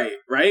just right?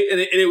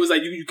 And it was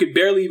like you could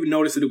barely even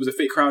notice that it was a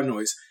fake crowd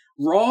noise.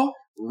 Raw,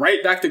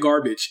 right back to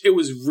garbage. It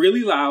was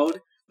really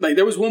loud. Like,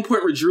 there was one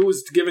point where Drew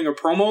was giving a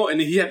promo, and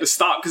then he had to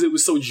stop because it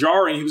was so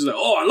jarring. He was like,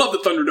 oh, I love the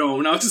Thunderdome.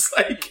 And I was just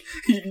like,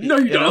 no,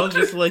 you don't. I was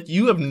just like,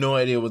 you have no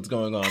idea what's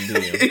going on,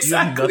 do you? Exactly. You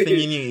have nothing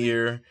in your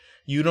ear.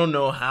 You don't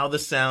know how the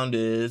sound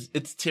is.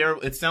 It's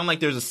terrible. It sounds like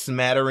there's a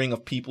smattering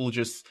of people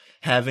just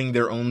having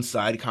their own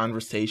side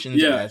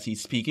conversations as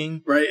he's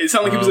speaking. Right. It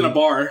sounded like he was in a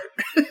bar.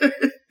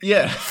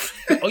 Yeah.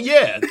 Oh,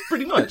 yeah,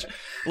 pretty much.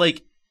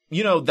 Like,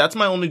 that's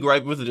my only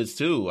gripe with it is,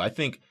 too. I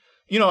think...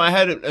 I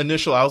had an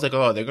I was like,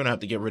 oh, they're going to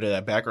have to get rid of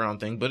that background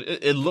thing. But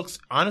it looks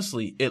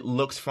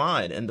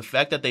fine. And the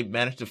fact that they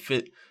managed to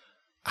fit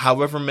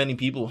however many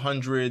people,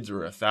 hundreds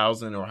or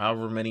 1,000 or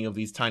however many of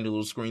these tiny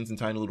little screens and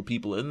tiny little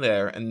people in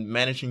there, and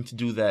managing to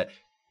do that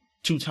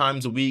 2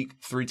 times a week,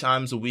 3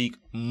 times a week,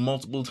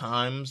 multiple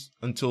times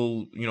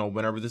until,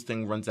 whenever this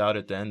thing runs out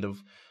at the end of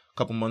a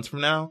couple months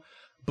from now.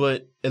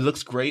 But it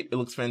looks great. It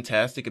looks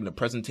fantastic. And the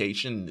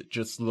presentation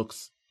just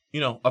looks,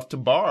 up to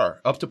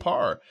par.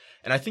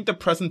 And I think the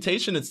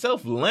presentation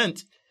itself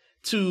lent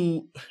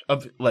to,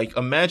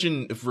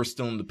 imagine if we're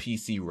still in the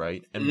PC,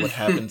 right? And what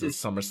happens at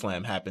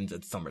SummerSlam happens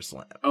at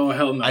SummerSlam. Oh,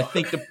 hell no. I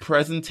think the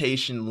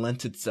presentation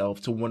lent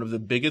itself to one of the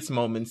biggest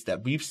moments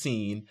that we've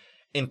seen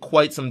in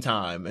quite some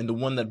time, and the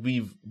one that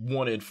we've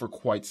wanted for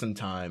quite some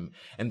time.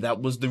 And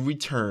that was the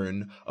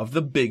return of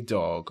the big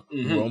dog,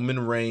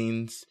 Roman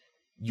Reigns.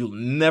 You'll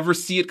never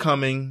see it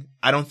coming.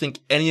 I don't think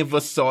any of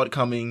us saw it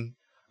coming.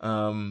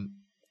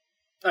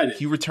 I did.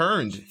 He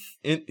returned.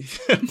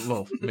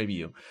 Well, maybe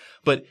you.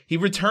 But he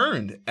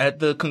returned at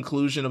the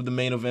conclusion of the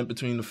main event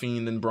between The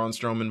Fiend and Braun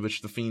Strowman,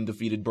 which The Fiend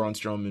defeated Braun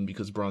Strowman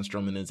because Braun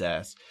Strowman is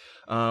ass.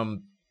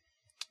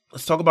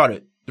 Let's talk about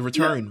it. The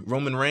return,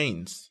 Roman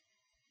Reigns.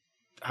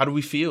 How do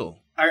we feel?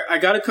 I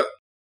gotta...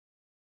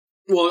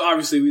 Well,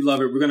 obviously, we love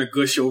it. We're going to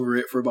gush over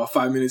it for about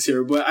 5 minutes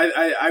here. But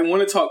I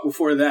want to talk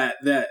before that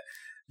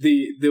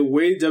the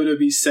way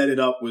WWE set it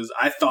up was,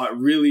 I thought,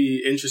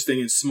 really interesting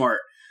and smart.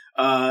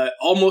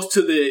 almost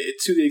to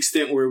the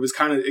extent where it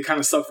kind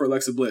of sucked for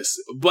Alexa Bliss.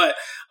 But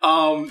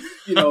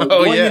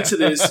going into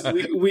this,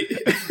 we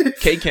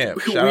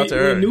K-Camp, shout out to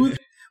her.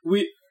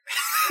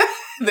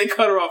 They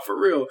cut her off for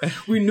real.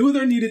 We knew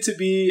there needed to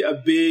be a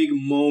big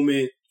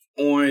moment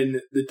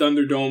on the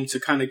Thunderdome to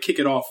kind of kick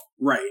it off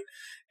right.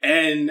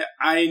 And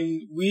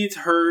we'd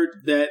heard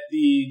that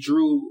the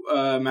Drew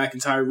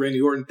McIntyre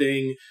Randy Orton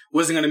thing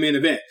wasn't going to main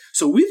event.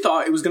 So we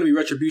thought it was going to be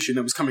Retribution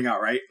that was coming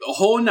out, right? The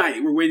whole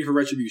night we're waiting for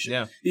Retribution.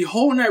 Yeah. The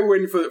whole night we're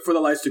waiting for the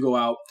lights to go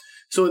out.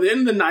 So at the end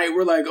of the night,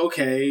 we're like,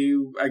 okay,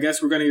 I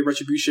guess we're going to get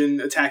Retribution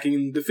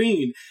attacking The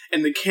Fiend.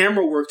 And the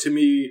camera work to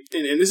me,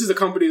 and this is a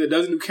company that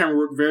doesn't do camera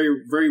work very,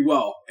 very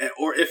well,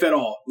 or if at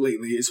all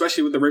lately,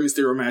 especially with the Rey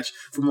Mysterio match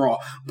from Raw.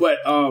 But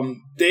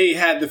they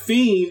had The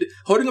Fiend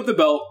holding up the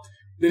belt.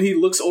 Then he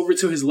looks over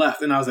to his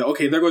left, and I was like,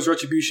 okay, there goes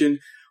Retribution.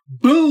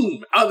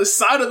 Boom! Out the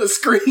side of the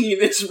screen,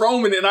 it's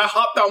Roman, and I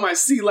hopped out my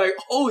seat like,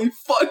 holy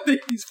fuck,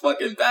 he's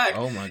fucking back.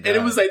 Oh my God. And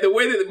it was like the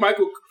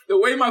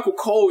way Michael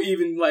Cole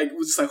even like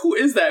was just like, who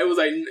is that? It was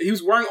like he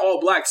was wearing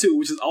all black too,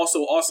 which is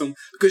also awesome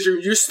because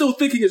you're still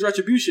thinking it's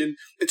Retribution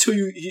until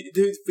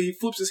he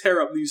flips his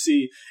hair up and you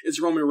see it's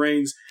Roman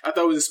Reigns. I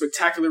thought it was a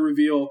spectacular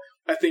reveal.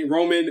 I think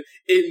Roman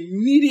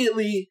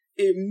immediately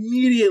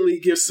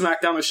gives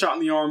SmackDown a shot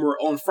in the arm. Where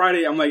on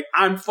Friday, I'm like,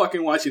 I'm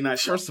fucking watching that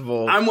show. First of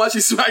all, I'm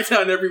watching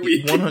SmackDown every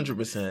week.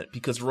 100%.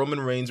 Because Roman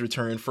Reigns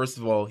returned. First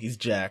of all, he's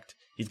jacked.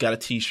 He's got a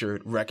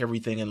t-shirt, wreck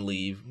everything and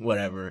leave,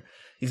 whatever.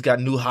 He's got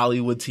new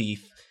Hollywood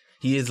teeth.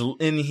 He is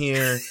in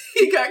here.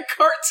 He got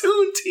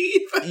cartoon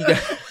teeth.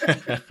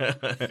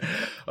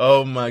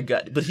 Oh my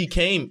God. But he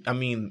came. I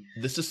mean,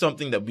 this is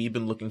something that we've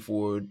been looking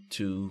forward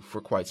to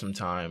for quite some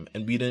time.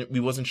 And we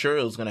wasn't sure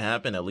it was going to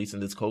happen, at least in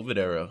this COVID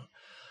era.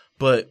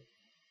 But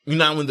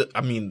now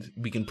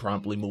we can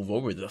promptly move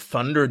over to the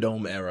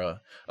Thunderdome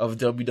era of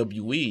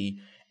WWE.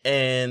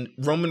 And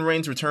Roman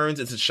Reigns returns.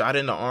 It's a shot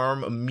in the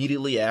arm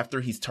immediately after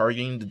he's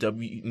targeting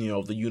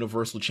the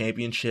Universal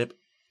Championship.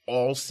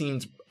 All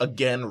seems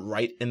again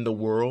right in the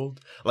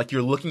world. Like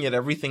you're looking at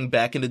everything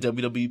back in the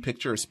WWE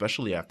picture,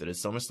 especially after the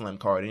SummerSlam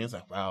card, and it's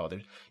like, wow,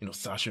 there's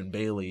Sasha and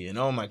Bayley, and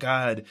oh my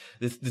God,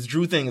 this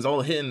Drew thing is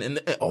all hitting, and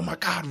oh my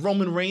God,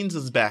 Roman Reigns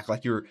is back.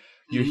 Like you're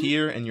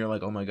here, and you're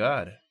like, oh my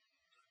God,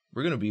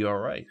 we're gonna be all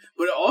right.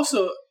 But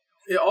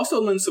it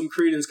also lends some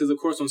credence because, of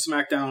course, on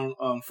SmackDown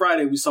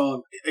Friday, we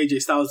saw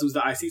AJ Styles lose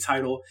the IC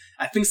title.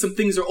 I think some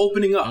things are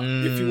opening up,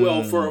 if you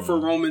will, for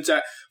Roman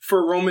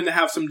to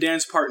have some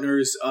dance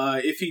partners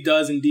if he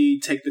does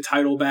indeed take the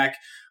title back.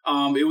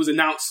 It was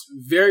announced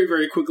very,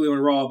 very quickly on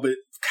Raw, but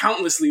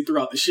countlessly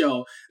throughout the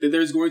show that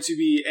there's going to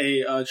be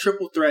a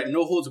triple threat,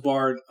 no holds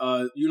barred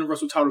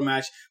Universal title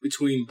match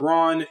between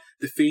Braun,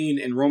 The Fiend,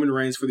 and Roman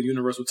Reigns for the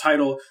Universal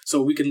title.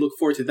 So we can look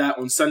forward to that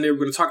on Sunday. We're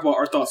going to talk about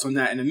our thoughts on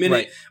that in a minute.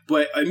 Right.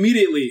 But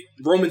immediately,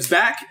 Roman's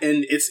back,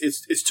 and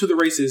it's to the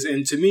races.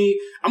 And to me,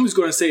 I'm just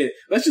going to say it.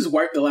 Let's just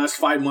wipe the last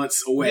 5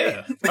 months away.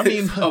 Yeah. I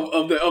mean,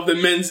 of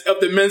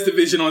the men's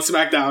division on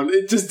SmackDown.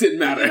 It just didn't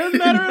matter. It doesn't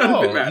matter at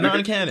all.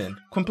 Non-canon.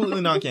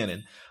 Completely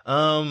non-canon.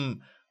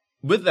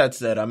 With that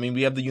said, I mean,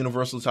 we have the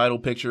Universal title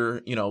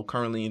picture,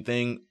 currently in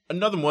thing.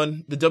 Another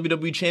one, the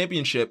WWE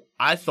Championship,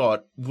 I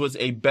thought was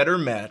a better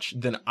match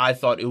than I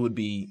thought it would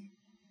be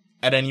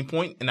at any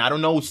point. And I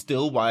don't know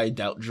still why I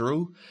doubt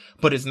Drew,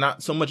 but it's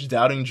not so much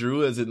doubting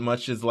Drew as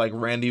much as like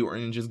Randy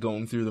Orton just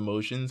going through the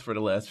motions for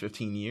the last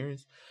 15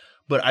 years.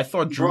 But I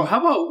thought Drew... Bro, how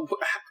about...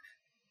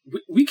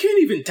 We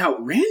can't even doubt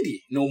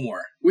Randy no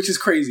more, which is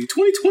crazy.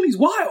 2020 is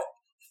wild.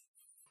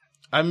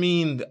 I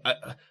mean,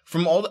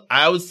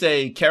 I would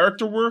say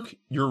character work,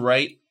 you're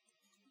right.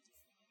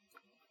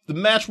 The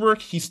match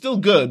work, he's still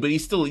good, but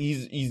he's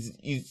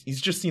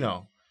just,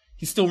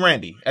 he's still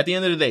Randy. At the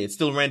end of the day, it's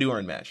still a Randy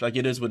Orton match. Like,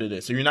 it is what it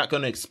is. So you're not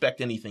going to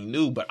expect anything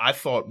new, but I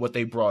thought what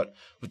they brought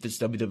with this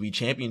WWE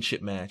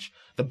Championship match,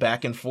 the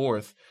back and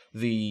forth,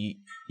 Randy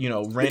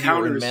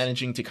Orton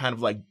managing to kind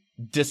of like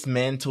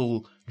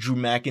dismantle Drew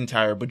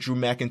McIntyre, but Drew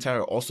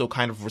McIntyre also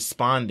kind of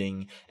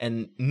responding,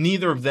 and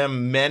neither of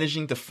them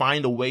managing to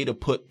find a way to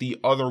put the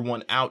other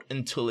one out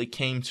until it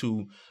came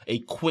to a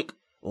quick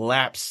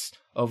lapse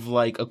of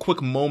like a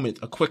quick moment,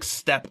 a quick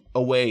step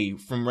away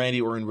from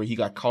Randy Orton where he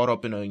got caught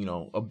up in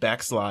a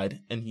backslide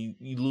and he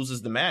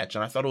loses the match.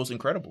 And I thought it was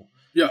incredible.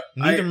 Yeah.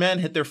 Neither man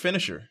hit their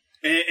finisher.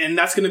 And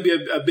that's going to be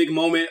a big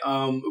moment.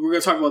 We're going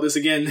to talk about this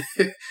again.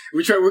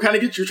 You're trying to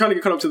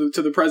get caught up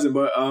to the present,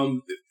 but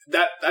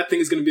that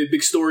thing is going to be a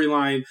big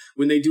storyline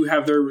when they do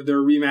have their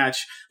rematch.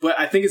 But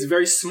I think it's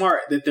very smart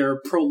that they're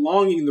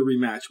prolonging the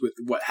rematch with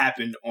what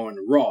happened on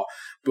Raw.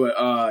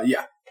 But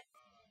yeah,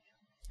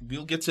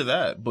 we'll get to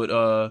that.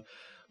 But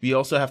we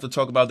also have to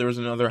talk about there was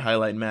another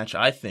highlight match.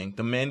 I think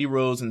the Mandy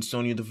Rose and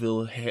Sonya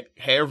Deville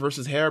hair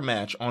versus hair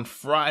match on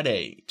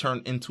Friday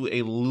turned into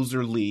a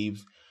loser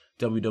leaves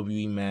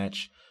WWE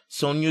match.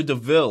 Sonya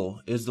Deville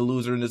is the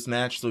loser in this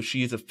match, so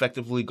she is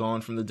effectively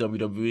gone from the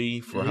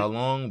WWE for how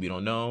long? We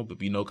don't know, but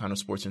we know kind of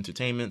sports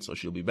entertainment, so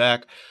she'll be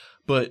back.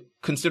 But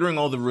considering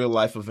all the real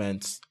life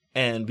events,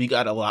 And we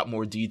got a lot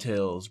more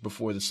details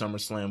before the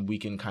SummerSlam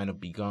weekend kind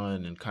of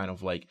begun, and kind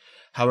of like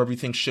how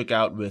everything shook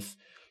out with,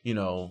 you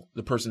know,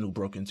 the person who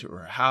broke into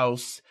her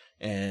house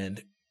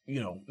and, you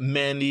know,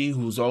 Mandy,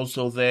 who's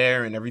also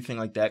there, and everything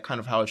like that, kind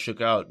of how it shook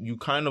out. You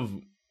kind of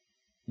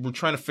were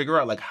trying to figure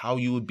out like how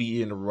you would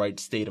be in the right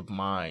state of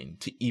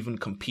mind to even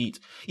compete,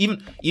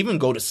 even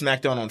go to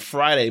SmackDown on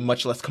Friday,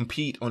 much less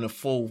compete on a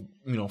full,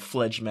 you know,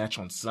 fledged match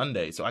on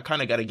Sunday. So I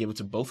kind of got to give it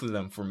to both of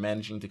them for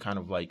managing to kind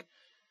of like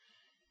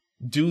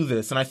do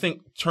this. And I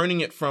think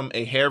turning it from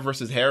a hair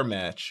versus hair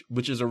match,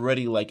 which is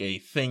already like a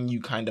thing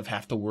you kind of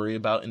have to worry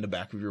about in the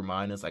back of your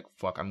mind, is like,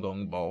 fuck, I'm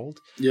going bald.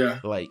 Yeah.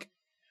 Like,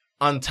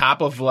 on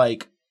top of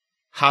like,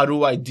 how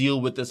do I deal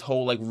with this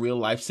whole like real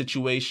life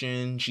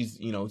situation? She's,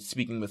 you know,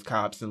 speaking with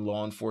cops and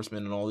law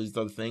enforcement and all these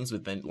other things.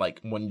 But then like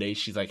one day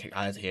she's like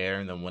has hair,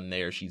 and then one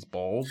day she's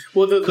bald.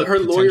 Well, her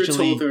lawyer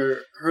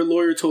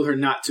told her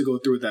not to go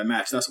through with that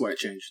match. That's why it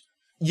changed.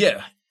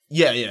 Yeah.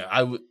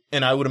 I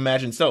would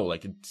imagine so.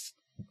 Like, it's,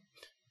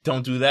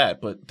 don't do that.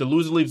 But the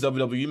loser leaves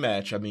WWE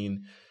match, I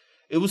mean,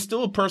 it was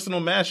still a personal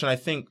match. And I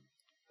think,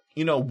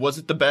 you know, was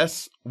it the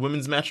best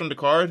women's match on the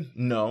card?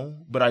 No.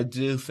 But I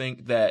do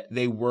think that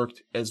they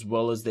worked as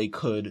well as they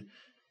could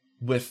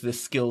with the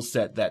skill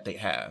set that they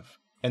have.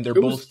 And they're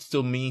both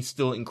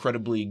still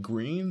incredibly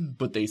green,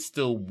 but they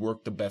still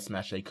worked the best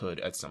match they could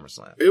at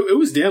SummerSlam. It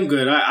was damn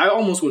good. I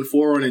almost went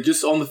 4 on it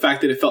just on the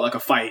fact that it felt like a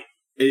fight.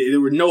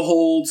 There were no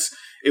holds.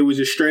 It was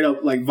just straight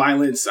up like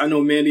violence. I know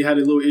Mandy had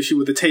a little issue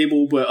with the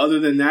table, but other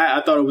than that,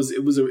 I thought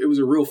it was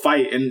a real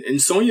fight. And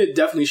Sonya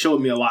definitely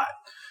showed me a lot.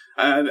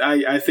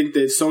 I think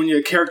that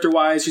Sonya,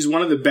 character-wise, she's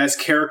one of the best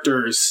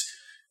characters,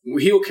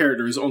 heel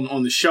characters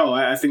on the show.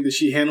 I think that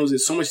she handles it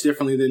so much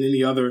differently than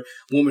any other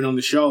woman on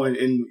the show. And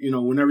you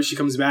know, whenever she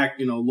comes back,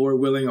 you know, Lord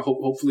willing,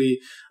 hopefully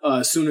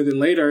sooner than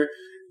later,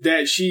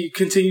 that she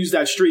continues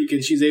that streak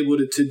and she's able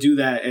to do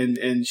that,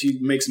 and she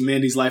makes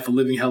Mandy's life a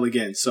living hell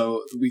again.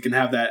 So we can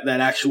have that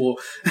actual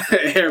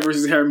hair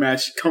versus hair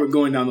match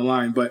going down the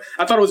line. But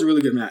I thought it was a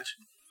really good match.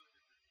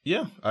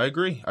 Yeah, I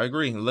agree.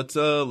 Let's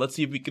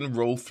see if we can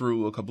roll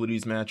through a couple of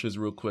these matches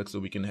real quick so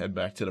we can head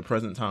back to the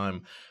present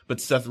time.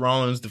 But Seth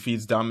Rollins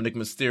defeats Dominic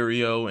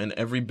Mysterio, and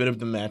every bit of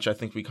the match I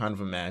think we kind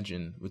of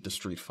imagine with the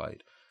street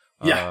fight.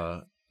 Yeah.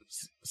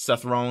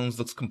 Seth Rollins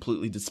looks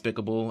completely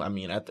despicable. I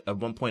mean, at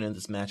one point in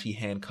this match, he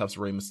handcuffs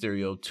Rey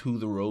Mysterio to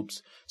the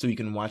ropes so he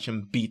can watch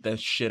him beat the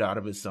shit out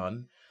of his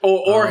son.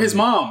 Or his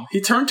mom. He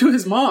turned to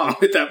his mom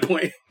at that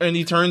point. And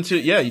he turned to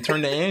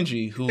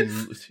Angie, who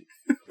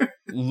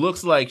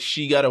looks like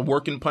she got a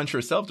working punch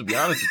herself, to be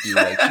honest with you.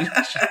 Like,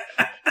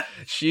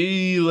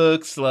 she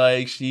looks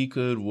like she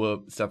could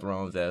whoop Seth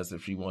Rollins' ass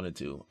if she wanted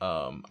to.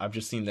 I've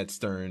just seen that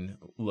stern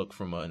look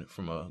from a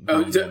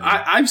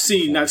I've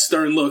seen that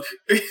stern look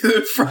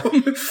from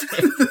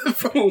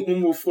a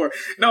woman before.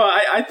 No,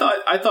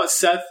 I thought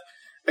Seth,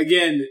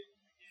 again,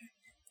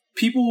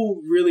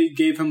 people really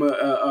gave him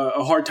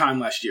a hard time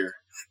last year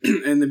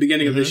in the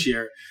beginning of this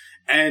year.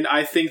 And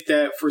I think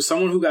that for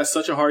someone who got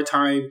such a hard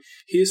time,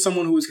 he is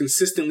someone who has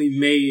consistently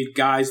made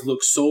guys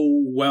look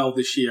so well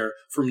this year,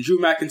 from Drew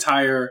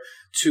McIntyre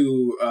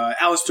to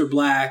Aleister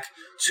Black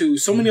to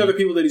so many other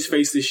people that he's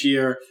faced this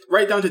year,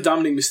 right down to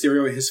Dominic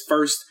Mysterio in his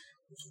first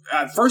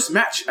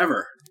match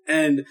ever.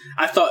 And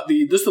I thought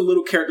just the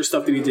little character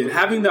stuff that he did,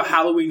 having the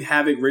Halloween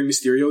Havoc Rey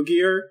Mysterio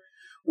gear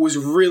was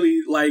really,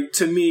 like,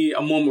 to me,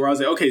 a moment where I was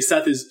like, okay,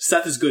 Seth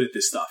is good at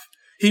this stuff.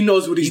 He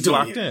knows what he's doing.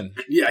 Locked in.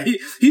 Yeah,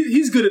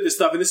 he's good at this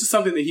stuff, and this is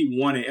something that he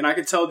wanted. And I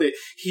could tell that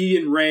he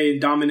and Ray and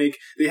Dominic,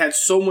 they had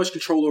so much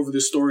control over the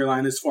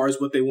storyline as far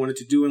as what they wanted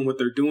to do and what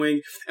they're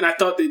doing. And I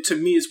thought that, to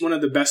me, it's one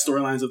of the best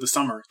storylines of the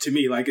summer. To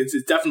me, like, it's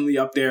definitely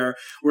up there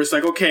where it's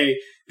like, okay,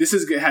 this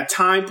has had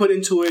time put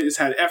into it, it's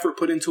had effort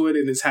put into it,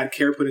 and it's had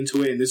care put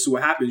into it, and this is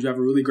what happens. You have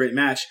a really great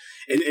match.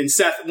 And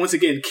Seth, once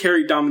again,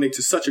 carried Dominic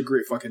to such a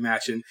great fucking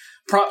match. And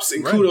props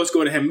and kudos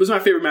go to him. It was my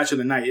favorite match of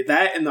the night.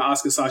 That and the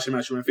Asuka Sasha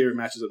match were my favorite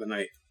matches of the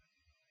night.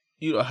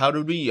 You know, how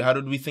did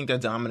we think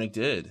that Dominic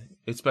did,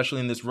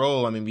 especially in this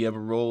role? I mean, we have a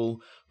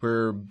role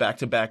where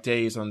back-to-back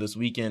days on this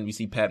weekend, we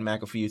see Pat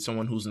McAfee,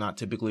 someone who's not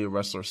typically a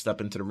wrestler,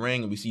 step into the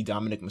ring, and we see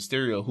Dominic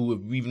Mysterio,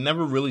 who we've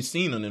never really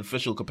seen in an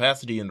official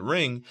capacity in the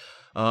ring,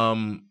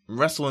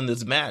 wrestle in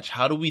this match.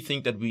 How do we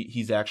think that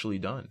he's actually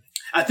done?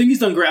 I think he's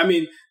done great. I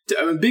mean,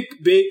 a big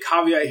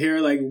caveat here,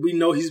 like, we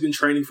know he's been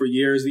training for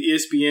years. The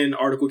ESPN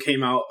article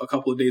came out a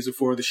couple of days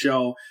before the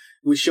show,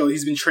 which showed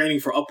he's been training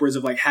for upwards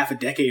of like half a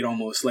decade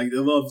almost, like,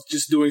 of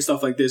just doing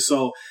stuff like this.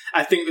 So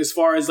I think as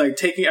far as like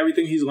taking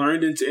everything he's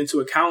learned into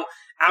account,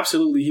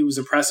 absolutely he was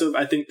impressive.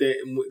 I think that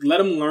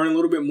let him learn a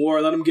little bit more,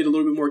 let him get a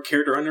little bit more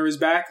character under his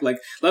back, like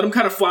let him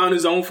kind of fly on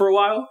his own for a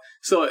while.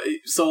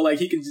 So like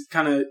he can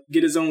kind of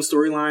get his own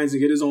storylines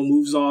and get his own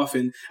moves off.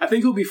 And I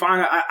think he'll be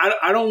fine.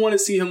 I don't want to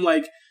see him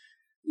like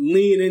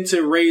lean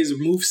into Ray's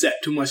moveset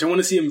too much. I want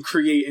to see him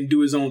create and do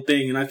his own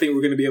thing. And I think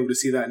we're going to be able to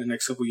see that in the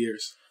next couple of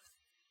years.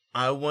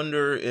 I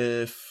wonder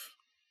if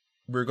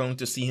we're going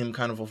to see him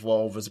kind of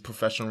evolve as a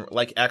professional,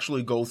 like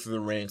actually go through the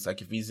ranks,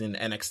 like if he's in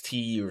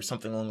NXT or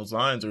something along those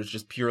lines, or it's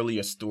just purely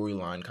a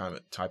storyline kind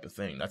of type of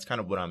thing. That's kind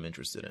of what I'm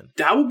interested in.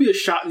 That would be a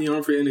shot in the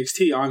arm for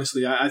NXT,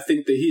 honestly. I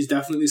think that he's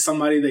definitely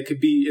somebody that could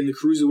be in the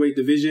cruiserweight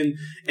division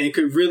and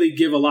could really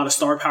give a lot of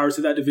star power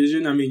to that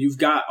division. I mean, you've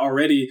got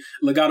already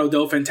Legado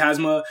del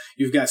Fantasma,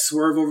 you've got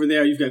Swerve over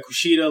there, you've got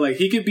Kushida. Like,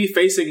 he could be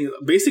facing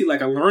basically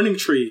like a learning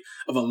tree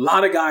of a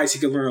lot of guys he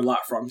could learn a lot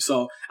from.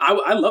 So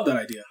I love that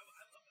idea.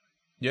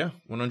 Yeah,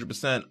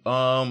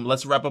 100%.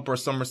 Let's wrap up our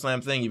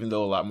SummerSlam thing, even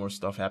though a lot more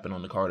stuff happened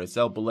on the card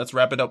itself. But let's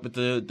wrap it up with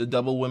the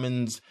double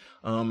women's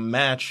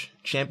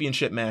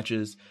championship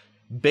matches.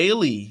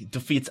 Bayley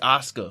defeats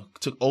Asuka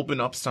to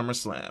open up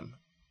SummerSlam.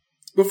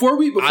 Before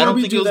we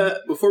do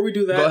that,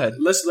 go ahead.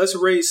 Let's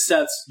raise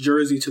Seth's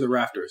jersey to the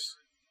rafters.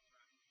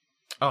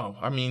 Oh,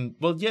 I mean,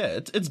 well, yeah,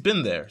 it's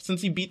been there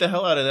since he beat the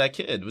hell out of that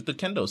kid with the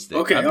kendo stick.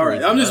 Okay, all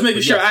right. I'm just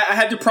making sure. Yeah. I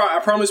had to. I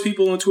promised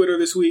people on Twitter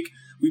this week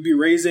we'd be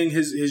raising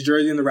his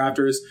jersey in the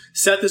rafters.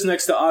 Seth is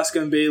next to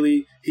Asuka and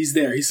Bayley. He's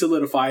there. He's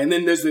solidified. And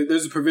then there's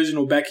a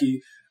provisional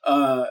Becky.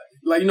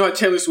 Like, you know how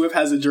Taylor Swift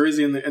has a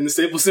jersey in the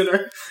Staples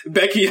Center?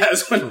 Becky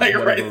has one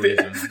right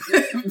there.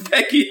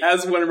 Becky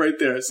has one right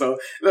there. So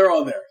they're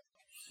all there.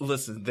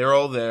 Listen, they're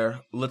all there.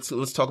 Let's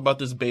talk about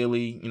this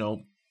Bayley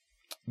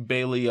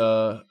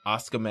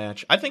Asuka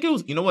match. I think it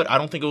was, you know what? I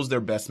don't think it was their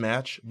best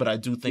match, but I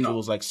do think it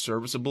was like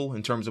serviceable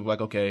in terms of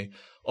like, okay,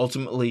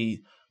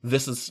 ultimately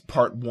this is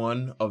part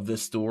one of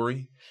this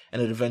story,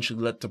 and it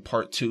eventually led to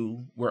part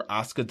two where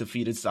Asuka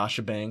defeated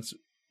Sasha Banks,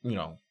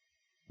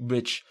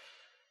 which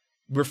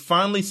we're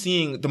finally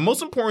seeing. The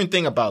most important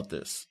thing about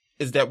this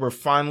is that we're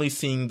finally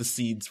seeing the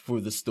seeds for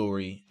the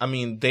story. I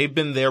mean, they've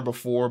been there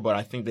before, but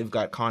I think they've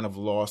got kind of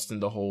lost in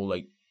the whole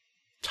like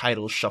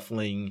title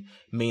shuffling,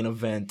 main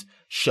event,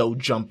 show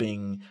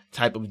jumping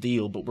type of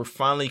deal. But we're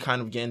finally kind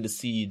of getting to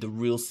see the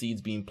real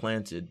seeds being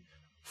planted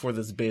for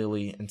this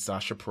Bayley and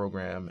Sasha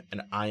program,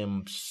 and I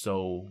am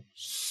so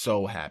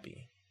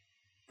happy.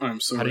 I'm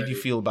so How ready. did you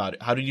feel about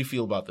it? How did you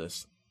feel about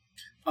this?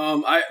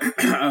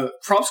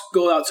 Props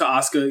go out to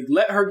Asuka.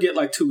 Let her get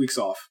like 2 weeks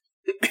off.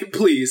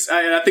 Please.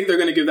 I think they're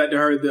going to give that to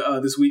her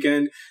this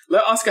weekend.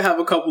 Let Asuka have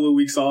a couple of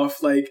weeks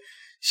off. Like,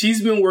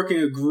 she's been working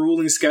a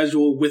grueling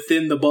schedule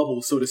within the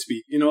bubble, so to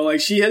speak.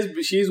 Like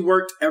she's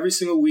worked every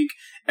single week,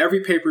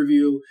 every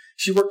pay-per-view.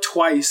 She worked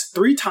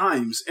 3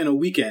 times in a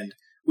weekend,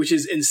 which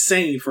is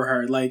insane for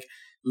her. Like,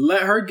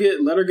 let her get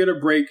a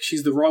break.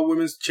 She's the Raw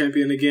Women's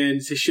Champion again.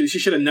 She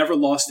should have never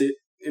lost it,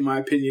 in my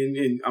opinion,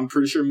 and I'm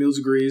pretty sure Meelz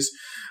agrees.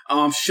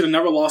 She should have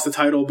never lost the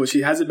title, but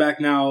she has it back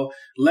now.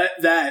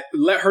 Let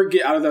her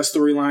get out of that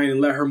storyline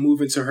and let her move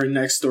into her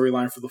next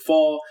storyline for the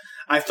fall.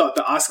 I thought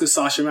the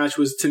Asuka-Sasha match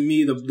was, to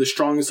me, the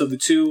strongest of the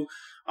two.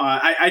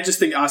 I just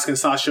think Asuka and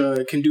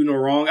Sasha can do no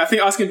wrong. I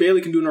think Asuka and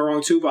Bayley can do no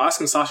wrong too, but Asuka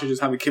and Sasha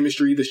just have a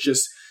chemistry that's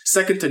just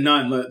second to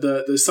none.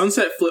 The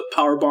sunset flip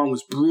powerbomb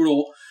was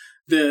brutal.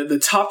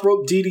 The top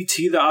rope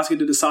DDT that Asuka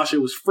did to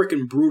Sasha was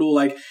freaking brutal.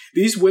 Like,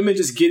 these women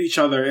just get each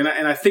other, and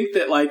I think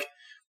that, like,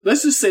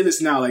 let's just say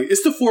this now, like,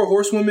 it's the 4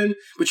 horsewomen,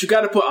 but you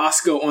got to put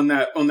Asuka on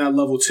that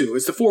level too.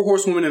 It's the 4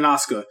 horsewomen and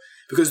Asuka,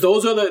 because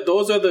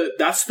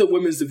that's the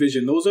women's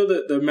division. Those are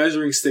the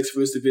measuring sticks for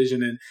this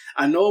division. And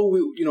I know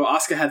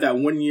Asuka had that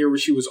 1 year where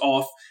she was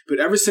off, but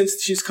ever since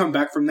she's come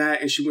back from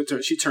that and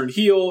she turned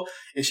heel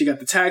and she got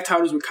the tag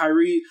titles with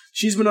Kyrie,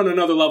 she's been on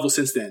another level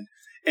since then.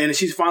 And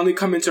she's finally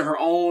come into her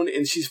own,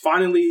 and she's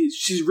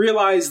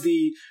realized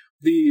the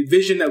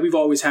vision that we've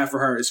always had for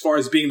her as far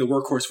as being the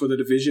workhorse for the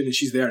division, and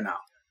she's there now.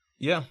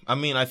 Yeah, I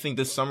mean, I think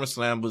this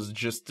SummerSlam was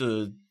just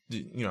the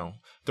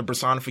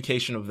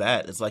personification of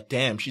that. It's like,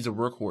 damn, she's a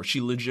workhorse. She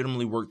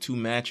legitimately worked 2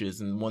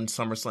 matches in one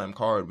SummerSlam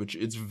card, which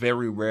is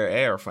very rare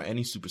air for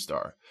any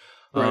superstar.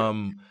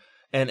 Right.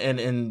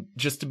 And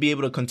just to be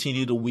able to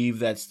continue to weave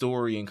that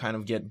story and kind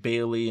of get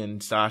Bayley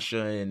and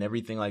Sasha and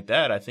everything like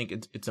that, I think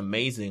it's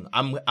amazing.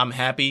 I'm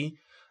happy,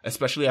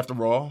 especially after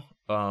Raw,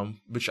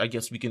 which I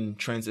guess we can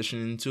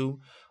transition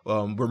into.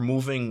 We're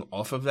moving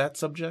off of that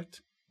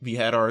subject. We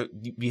had the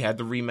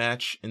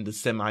rematch in the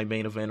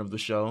semi-main event of the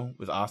show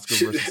with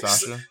Asuka versus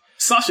Sasha.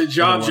 Sasha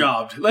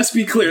jobbed. Let's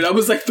be clear, that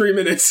was like 3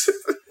 minutes.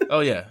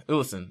 Oh yeah,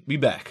 listen, be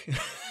back.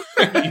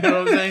 You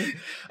know what I'm saying?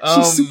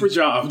 She's super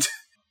jobbed.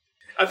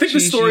 I think the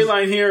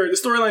storyline here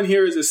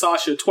is that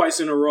Sasha twice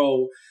in a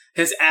row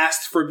has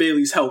asked for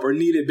Bayley's help or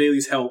needed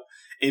Bayley's help,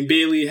 and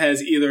Bayley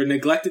has either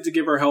neglected to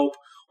give her help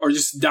or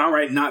just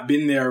downright not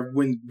been there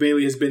when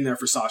Bayley has been there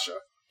for Sasha.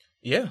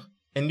 Yeah,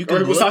 and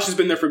Sasha's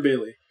been there for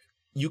Bayley.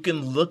 You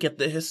can look at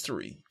the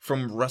history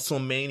from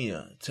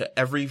WrestleMania to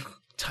every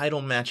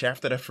title match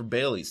after that for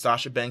Bayley.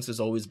 Sasha Banks has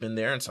always been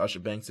there, and Sasha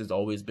Banks has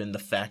always been the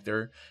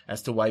factor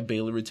as to why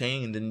Bayley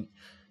retained. And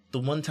the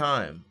one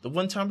time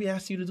we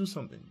asked you to do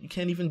something, you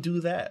can't even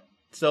do that.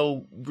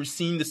 So we're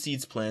seeing the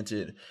seeds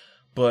planted,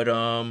 but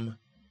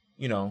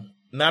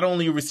not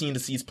only are we seeing the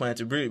seeds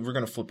planted, we're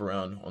gonna flip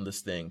around on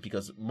this thing,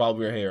 because while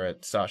we're here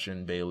at Sasha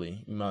and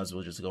Bayley, we might as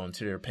well just go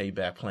into their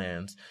payback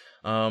plans.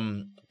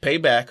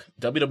 Payback,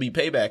 WWE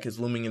Payback is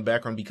looming in the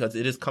background because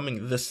it is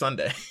coming this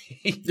Sunday.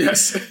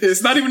 Yes,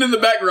 it's not even in the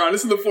background;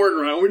 it's in the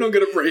foreground. We don't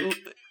get a break.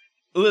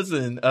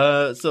 Listen,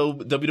 so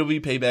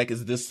WWE Payback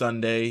is this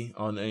Sunday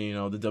on,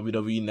 the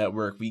WWE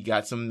Network. We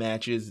got some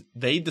matches.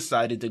 They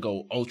decided to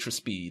go ultra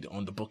speed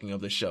on the booking of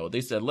the show.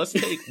 They said, let's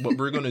take what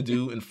we're going to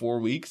do in 4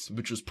 weeks,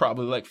 which was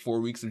probably like 4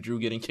 weeks of Drew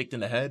getting kicked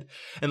in the head,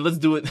 and let's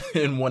do it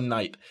in one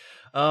night.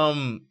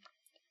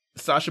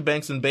 Sasha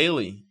Banks and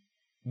Bayley.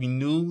 We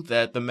knew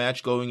that the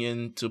match going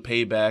into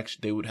Payback,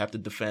 they would have to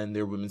defend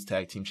their women's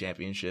tag team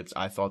championships.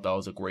 I thought that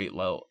was a great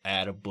little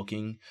add of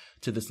booking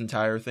to this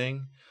entire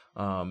thing.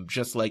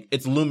 Just like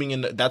it's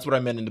looming that's what I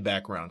meant in the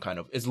background, kind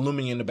of. It's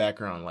looming in the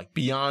background, like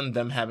beyond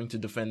them having to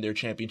defend their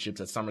championships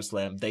at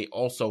SummerSlam, they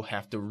also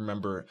have to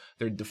remember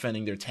they're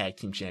defending their tag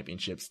team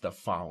championships the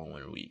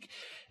following week.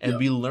 And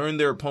we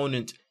learned their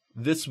opponent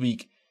this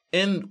week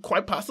in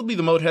quite possibly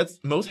the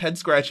most head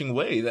scratching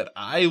way that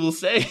I will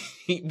say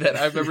that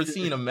I've ever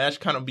seen a match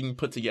kind of being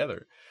put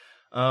together.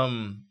 I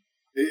mean,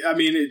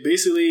 it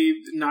basically,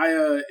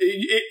 Nia,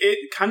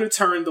 it kind of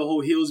turned the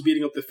whole heels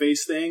beating up the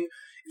face thing.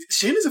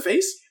 Shayna's a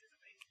face?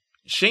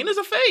 Shayna's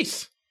a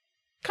face.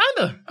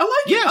 Kinda. I like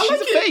it. Yeah,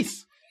 she's a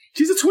face.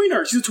 She's a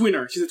tweener.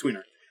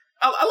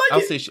 I like it. I'll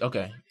say,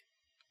 okay.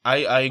 I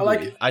agree. I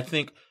like it. I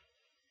think,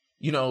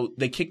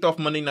 they kicked off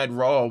Monday Night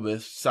Raw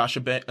with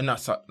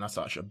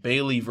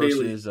Bayley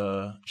versus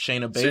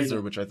Shayna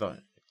Baszler, which I thought,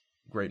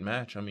 great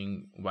match. I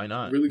mean, why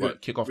not? Really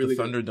good. Kick off really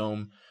the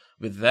Thunderdome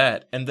with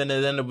that. And then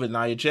it ended with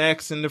Nia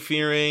Jax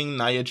interfering.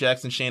 Nia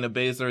Jax and Shayna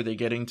Baszler, they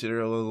get into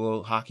their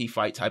little hockey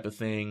fight type of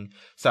thing.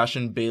 Sasha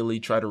and Bayley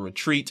try to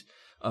retreat.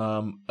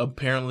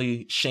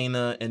 Apparently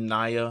Shayna and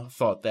Nia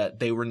thought that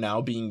they were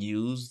now being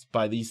used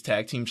by these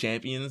tag team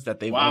champions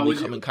that they've only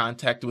come in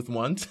contact with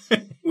once.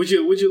 Would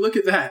you look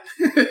at that?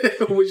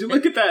 Would you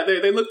look at that?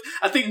 They looked,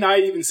 I think Nia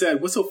even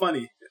said, "What's so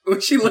funny?" When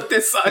she looked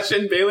at Sasha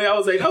and Bayley, I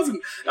was like,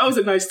 that was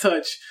a nice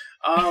touch.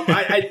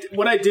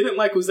 What I didn't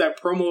like was that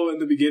promo in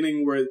the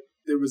beginning where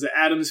there was an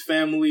Addams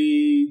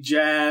Family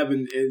jab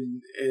and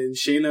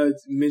Shayna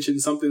mentioned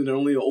something that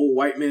only an old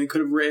white man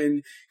could have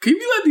written. Can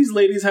you let these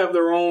ladies have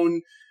their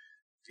own,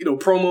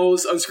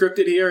 promos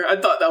unscripted here? I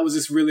thought that was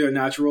just really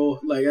unnatural.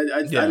 Like,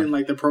 I didn't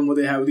like the promo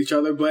they had with each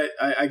other, but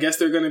I guess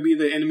they're going to be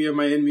the enemy of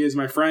my enemy is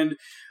my friend.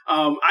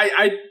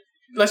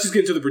 Let's just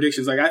get into the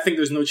predictions. Like, I think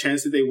there's no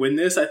chance that they win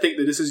this. I think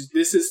that this is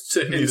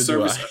in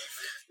service.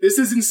 This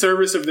is in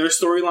service of their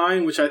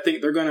storyline, which I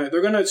think they're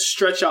gonna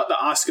stretch out the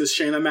Asuka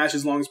Shayna match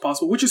as long as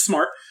possible, which is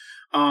smart.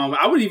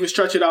 I would even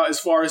stretch it out as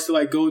far as to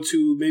like go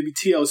to maybe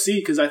TLC,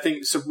 because I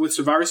think with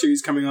Survivor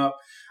Series coming up,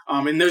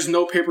 and there's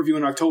no pay-per-view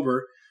in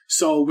October.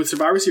 So with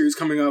Survivor Series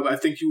coming up, I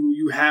think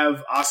you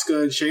have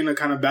Asuka and Shayna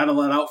kind of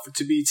battle it out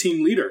to be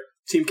team leader,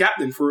 team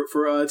captain for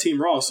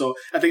Team Raw. So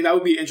I think that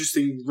would be an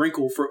interesting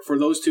wrinkle for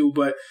those two.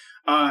 But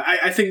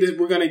I think that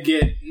we're gonna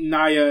get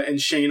Nia and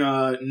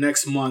Shayna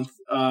next month.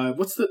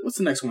 What's the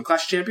next one?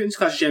 Clash of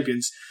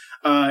Champions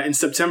in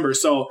September.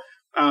 So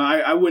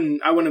I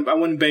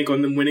wouldn't bank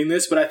on them winning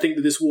this, but I think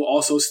that this will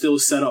also still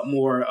set up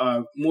more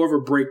of a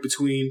break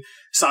between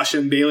Sasha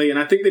and Bayley, and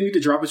I think they need to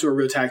drop it to a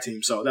real tag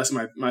team. So that's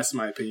my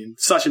opinion.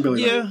 Sasha and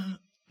Bayley. Yeah.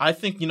 I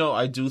think,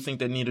 I do think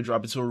they need to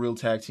drop it to a real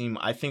tag team.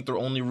 I think the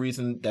only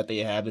reason that they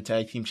have the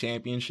tag team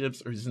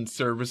championships is in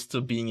service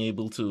to being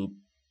able to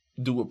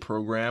do a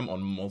program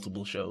on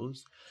multiple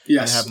shows.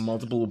 Yes. And have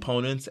multiple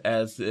opponents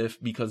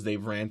because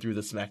they've ran through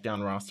the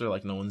SmackDown roster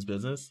like no one's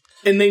business.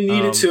 And they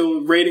needed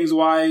to, ratings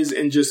wise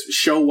and just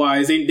show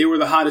wise, they were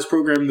the hottest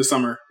program in the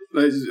summer.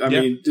 I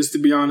mean, just to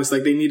be honest,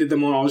 like they needed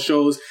them on all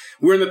shows.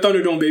 We're in the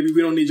Thunderdome, baby.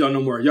 We don't need y'all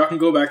no more. Y'all can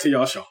go back to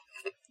y'all show.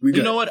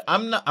 You know what?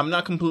 I'm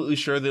not completely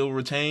sure they'll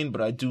retain,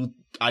 but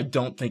I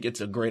don't think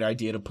it's a great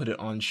idea to put it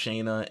on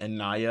Shayna and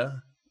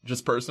Nia,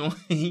 just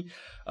personally.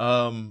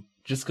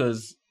 Just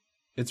because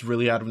it's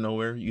really out of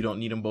nowhere. You don't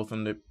need them both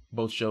on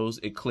both shows.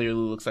 It clearly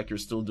looks like you're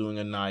still doing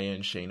a Nia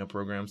and Shayna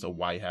program, so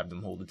why have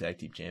them hold the tag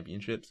team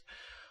championships?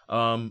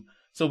 So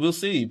we'll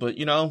see. But,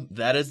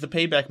 that is the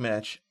Payback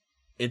match.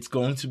 It's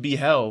going to be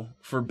hell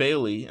for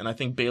Bayley, and I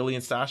think Bayley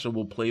and Sasha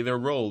will play their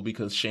role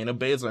because Shayna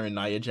Baszler and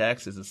Nia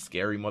Jax is a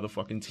scary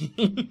motherfucking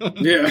team.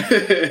 Yeah.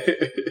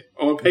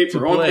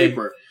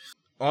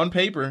 On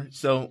paper.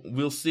 So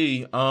we'll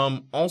see.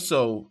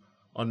 Also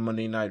on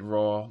Monday Night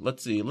Raw,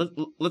 let's see.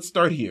 Let's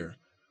start here.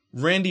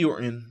 Randy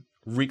Orton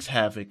wreaks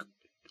havoc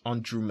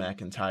on Drew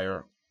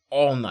McIntyre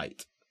all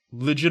night.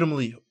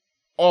 Legitimately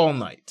all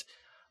night.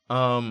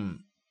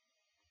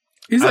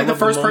 He's like the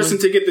first person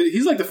to get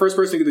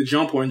the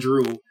jump on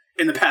Drew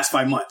in the past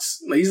 5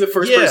 months. Like he's the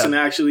first person to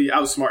actually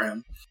outsmart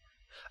him.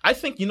 I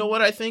think, you know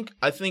what I think?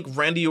 I think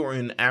Randy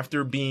Orton,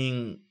 after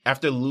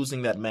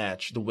losing that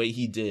match the way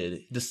he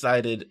did,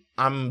 decided,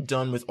 I'm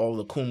done with all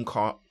the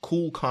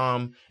cool,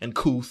 calm, and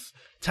couth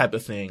type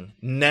of thing.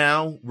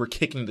 Now we're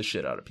kicking the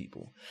shit out of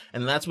people.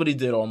 And that's what he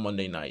did all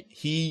Monday night.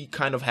 He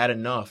kind of had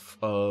enough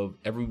of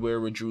everywhere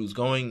where Drew's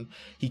going.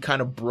 He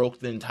kind of broke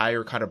the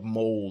entire kind of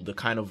mold, the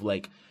kind of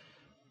like,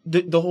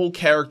 the whole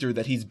character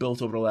that he's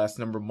built over the last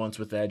number of months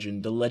with Edge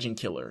and the Legend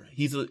Killer.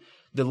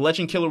 the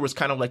Legend Killer was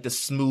kind of like the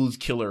smooth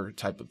killer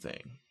type of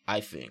thing,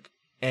 I think.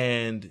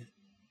 And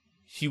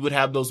he would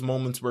have those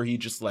moments where he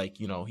just like,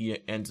 you know, he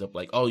ends up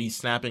like, oh, he's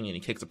snapping and he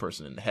kicks a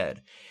person in the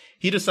head.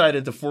 He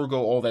decided to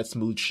forego all that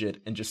smooth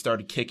shit and just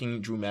started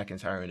kicking Drew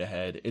McIntyre in the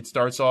head. It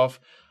starts off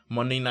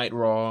Monday Night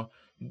Raw.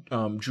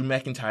 Drew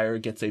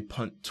McIntyre gets a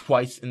punt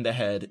twice in the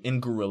head in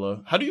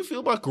Gorilla. How do you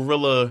feel about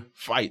Gorilla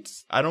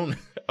fights? I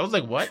was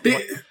like, what?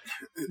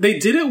 They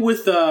did it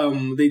with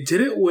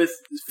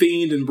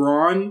Fiend and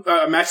Braun,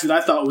 a match that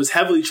I thought was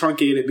heavily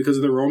truncated because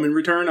of the Roman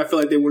return. I feel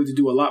like they wanted to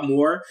do a lot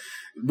more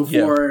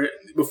before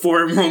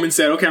Roman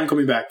said, okay, I'm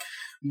coming back.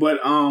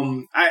 But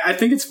I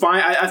think it's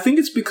fine. I think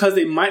it's because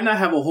they might not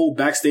have a whole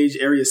backstage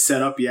area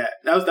set up yet.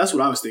 That's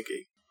what I was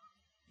thinking.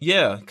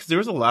 Yeah, because there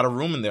was a lot of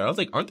room in there. I was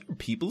like, aren't there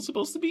people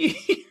supposed to be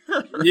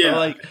here? Yeah.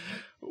 Like,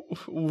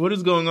 what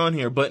is going on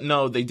here? But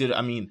no, they did.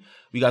 I mean,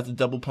 we got the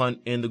double punt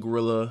in the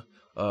Gorilla.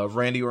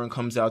 Randy Orton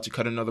comes out to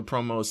cut another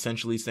promo,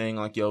 essentially saying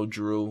like, yo,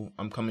 Drew,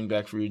 I'm coming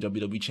back for your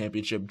WWE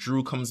Championship.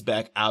 Drew comes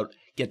back out,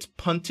 gets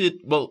punted.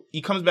 Well,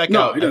 he comes back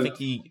out. I think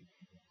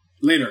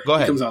Later. Go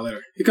ahead.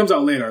 He comes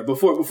out later.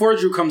 Before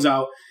Drew comes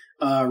out,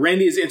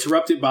 Randy is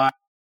interrupted by...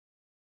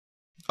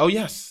 Oh,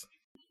 yes.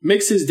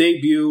 Makes his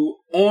debut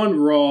on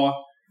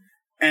Raw.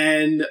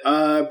 And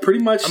pretty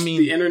much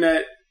the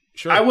internet...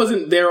 Sure. I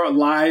wasn't there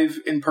live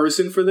in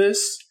person for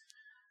this.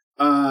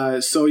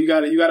 So you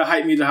gotta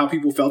hype me to how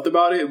people felt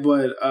about it.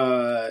 But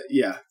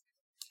yeah.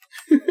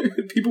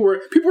 people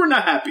were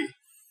not happy.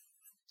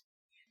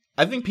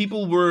 I think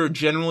people were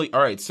generally...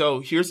 All right, so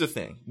here's the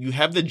thing. You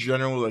have the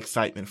general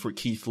excitement for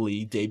Keith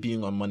Lee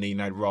debuting on Monday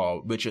Night Raw,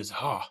 which is,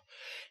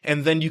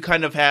 and then you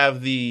kind of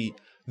have the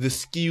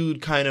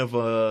skewed kind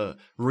of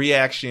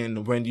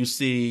reaction when you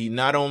see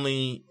not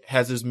only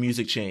has his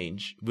music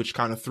changed, which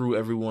kind of threw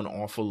everyone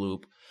off a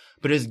loop,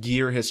 but his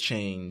gear has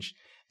changed.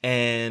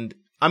 And,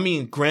 I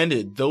mean,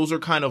 granted, those are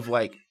kind of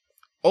like,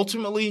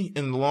 ultimately,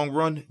 in the long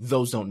run,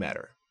 those don't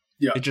matter.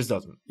 Yeah. It just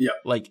doesn't. Yeah.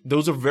 Like,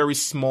 those are very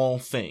small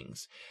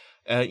things.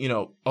 You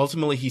know,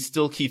 ultimately, he's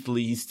still Keith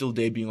Lee. He's still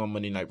debuting on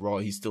Monday Night Raw.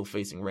 He's still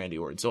facing Randy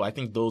Orton. So I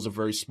think those are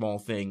very small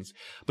things.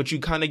 But you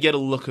kind of get a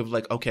look of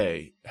like,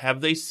 okay, have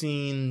they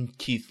seen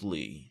Keith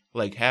Lee?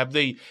 Like,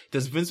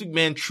 does Vince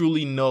McMahon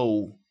truly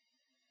know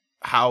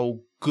how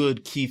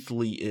good Keith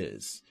Lee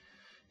is?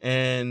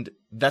 And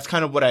that's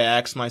kind of what I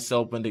asked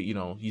myself when, you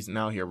know, he's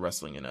now here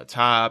wrestling in a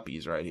top.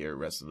 He's right here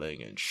wrestling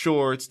in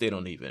shorts. They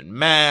don't even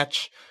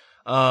match.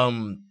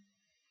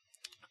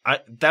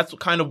 That's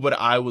kind of what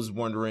I was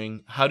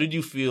wondering. How did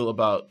you feel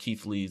about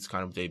Keith Lee's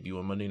kind of debut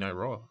on Monday Night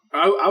Raw?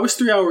 I was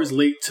 3 hours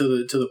late to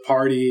the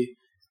party.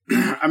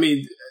 I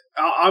mean,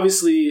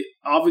 obviously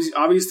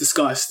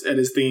disgust at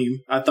his theme.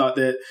 I thought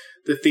that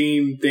the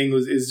theme thing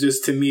is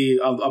just, to me,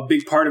 a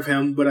big part of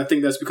him. But I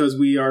think that's because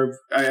we are,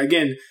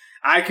 again,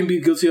 I can be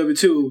guilty of it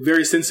too,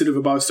 very sensitive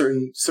about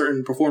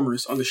certain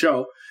performers on the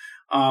show.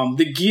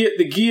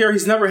 The gear,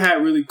 he's never had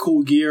really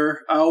cool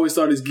gear. I always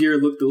thought his gear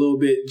looked a little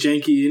bit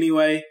janky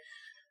anyway.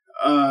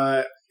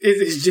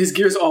 His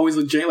gears always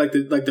look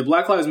janky. Like the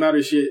Black Lives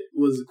Matter shit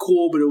was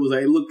cool, but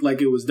it looked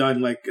like it was done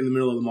like in the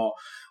middle of the mall.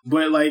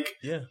 But like,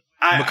 yeah,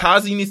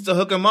 Makazi needs to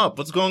hook him up.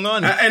 What's going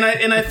on?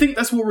 And I think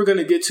that's what we're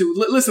gonna get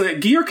to. Listen,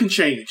 gear can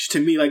change. To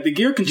me, like the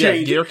gear can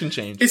change. Yeah, gear can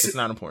change. It's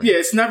not important. Yeah,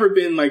 it's never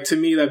been like, to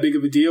me, that big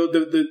of a deal.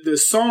 The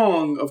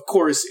song, of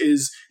course,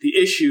 is the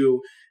issue.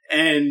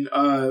 And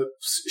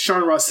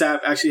Sean Ross Sapp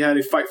actually had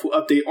a Fightful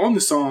update on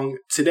the song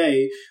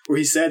today where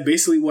he said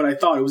basically what I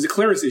thought. It was a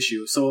clearance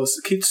issue. So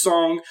Keith's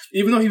song,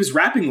 even though he was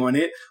rapping on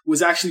it,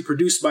 was actually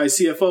produced by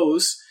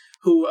CFOs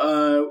who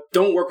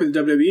don't work with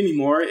WWE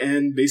anymore.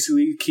 And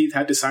basically Keith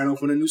had to sign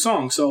off on a new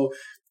song. So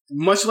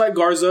much like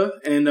Garza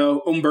and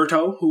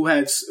Umberto, who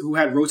had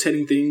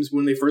rotating themes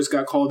when they first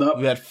got called up.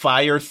 We had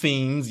fire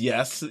themes,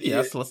 yes.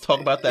 Let's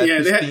talk about that.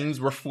 Yeah, themes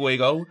were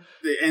fuego,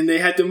 and they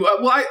had to.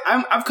 Well,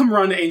 I've come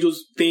around to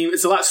Angel's theme.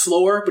 It's a lot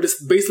slower, but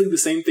it's basically the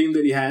same theme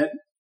that he had.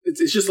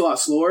 It's just a lot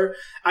slower.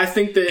 I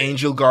think that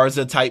Angel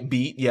Garza type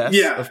beat, yes,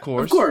 yeah, of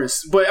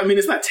course. But I mean,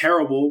 it's not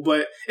terrible.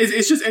 But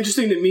it's just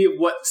interesting to me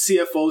what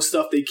CFO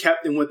stuff they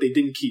kept and what they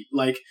didn't keep.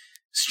 Like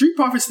Street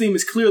Profits theme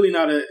is clearly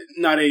not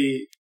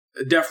a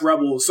Def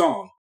Rebel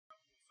song.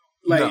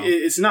 Like no.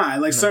 It's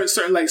not like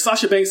certain like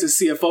Sasha Banks is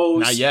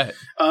CFOs. Not yet.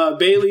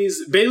 Bailey's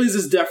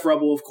is Def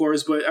Rebel, of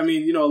course, but I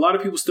mean, you know, a lot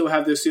of people still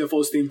have their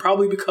CFOs theme,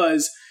 probably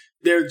because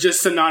they're just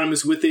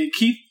synonymous with it.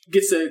 Keith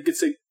gets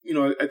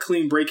a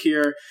clean break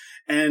here,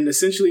 and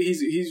essentially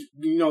he's he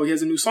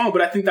has a new song,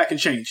 but I think that can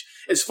change.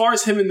 As far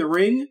as him in the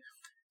ring,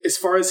 as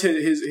far as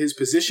his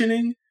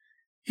positioning,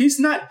 he's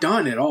not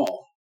done at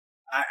all.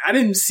 I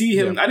didn't see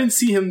him. Yeah. I didn't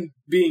see him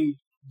being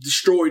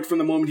destroyed from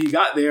the moment he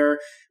got there.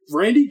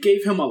 Randy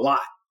gave him a lot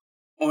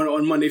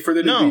on Monday for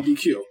the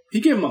DQ. He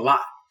gave him a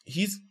lot.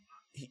 He's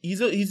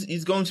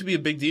going to be a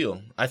big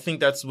deal. I think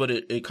that's what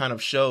it kind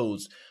of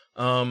shows.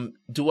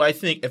 Do I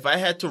think if I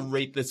had to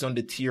rate this on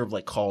the tier of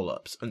like call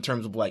ups in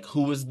terms of like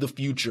who is the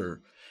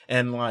future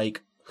and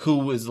like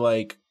who is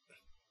like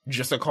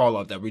just a call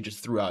up that we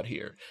just threw out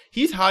here,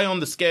 he's high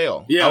on the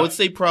scale. Yeah. I would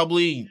say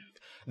probably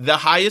the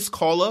highest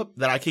call up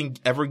that I can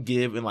ever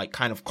give in like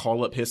kind of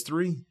call up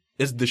history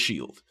is the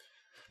Shield.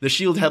 The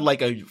Shield had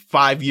like a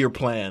 5-year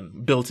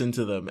plan built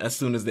into them as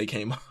soon as they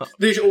came up.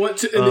 They went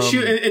to the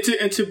Shield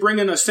and to bring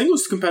in a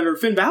singles competitor,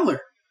 Finn Balor.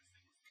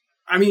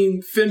 I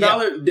mean, Finn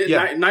Balor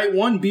night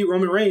one beat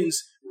Roman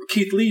Reigns.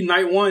 Keith Lee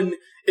night one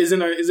is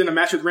in a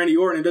match with Randy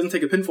Orton and doesn't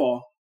take a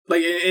pinfall.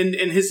 Like and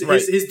his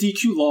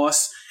DQ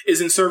loss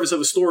is in service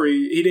of a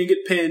story. He didn't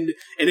get pinned,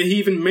 and then he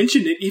even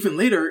mentioned it even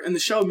later in the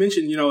show.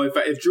 Mentioned,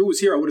 if Drew was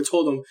here, I would have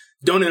told him,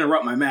 don't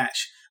interrupt my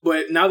match.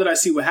 But now that I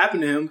see what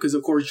happened to him, because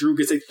of course Drew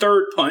gets a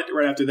third punt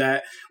right after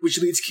that, which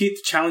leads Keith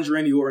to challenge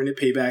Randy Orton at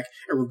Payback,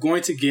 and we're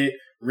going to get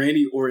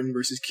Randy Orton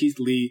versus Keith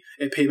Lee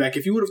at Payback.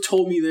 If you would have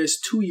told me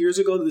this 2 years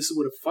ago, that this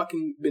would have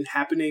fucking been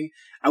happening,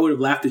 I would have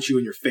laughed at you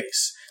in your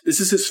face. This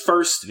is his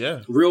first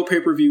real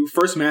pay-per-view,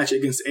 first match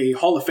against a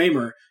Hall of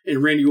Famer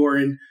in Randy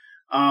Orton.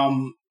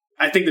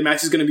 I think the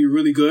match is going to be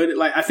really good.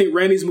 Like, I think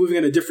Randy's moving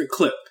at a different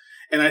clip.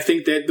 And I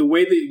think that the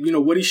way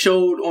that, what he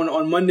showed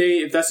on Monday,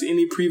 if that's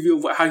any preview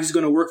of how he's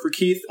going to work for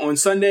Keith on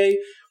Sunday,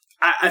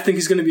 I think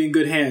he's going to be in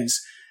good hands.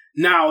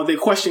 Now, the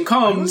question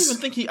comes...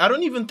 I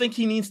don't even think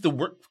he needs to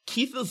work.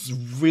 Keith is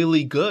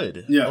really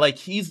good. Yeah. Like,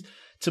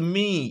 to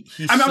me,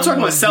 I'm talking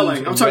about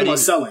selling. I'm talking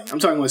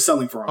about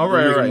selling for him. All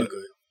right.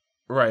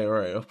 Right,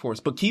 of course.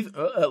 But Keith,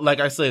 like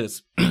I say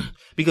this,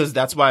 because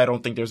that's why I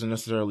don't think there's a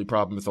necessarily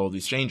problem with all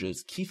these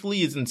changes. Keith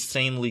Lee is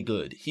insanely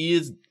good. He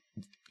has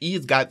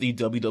got the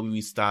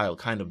WWE style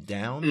kind of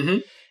down. Mm-hmm.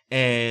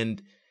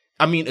 And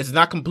I mean, it's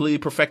not completely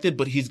perfected,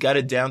 but he's got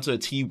it down to a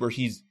T where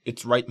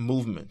it's right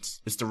movements.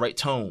 It's the right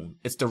tone.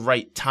 It's the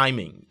right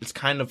timing. It's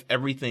kind of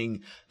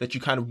everything that you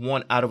kind of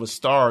want out of a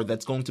star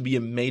that's going to be a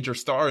major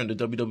star in the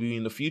WWE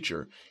in the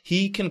future.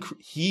 He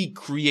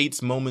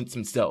creates moments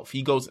himself.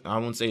 He goes, I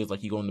won't say it's like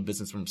he goes into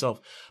business for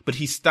himself, but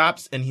he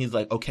stops and he's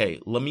like,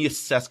 okay, let me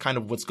assess kind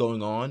of what's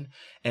going on.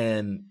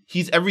 And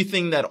he's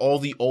everything that all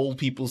the old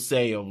people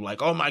say of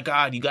like, oh my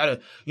God, you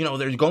gotta,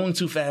 they're going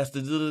too fast.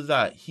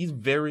 He's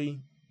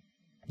very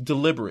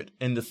deliberate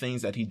in the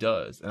things that he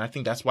does, and I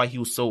think that's why he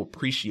was so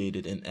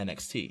appreciated in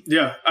NXT.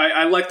 Yeah,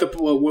 I like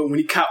when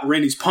he caught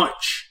Randy's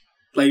punch.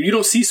 Like, you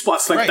don't see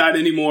spots like that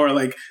anymore.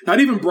 Like, not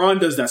even Braun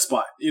does that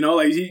spot. You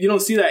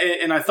don't see that.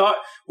 And I thought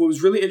what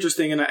was really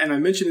interesting, and I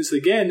mentioned this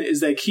again, is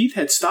that Keith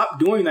had stopped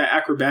doing that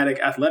acrobatic,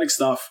 athletic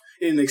stuff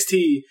in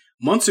NXT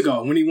months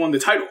ago when he won the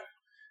title.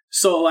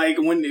 So, like,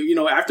 when,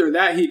 after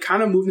that, he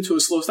kind of moved into a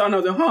slow style.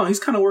 Now, he's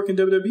kind of working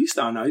WWE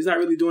style now. He's not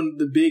really doing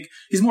the big,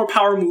 he's more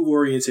power move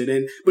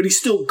oriented, but he's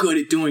still good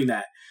at doing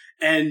that.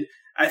 And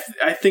I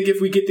think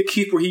if we get the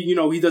Keith where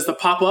he does the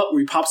pop up,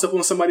 where he pops up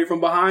on somebody from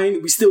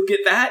behind, we still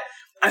get that.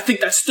 I think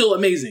that's still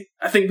amazing.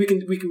 I think we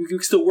can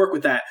still work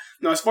with that.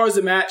 Now, as far as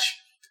the match,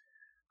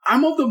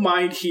 I'm of the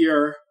mind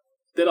here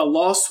that a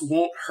loss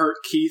won't hurt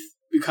Keith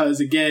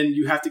because, again,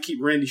 you have to keep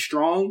Randy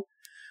strong.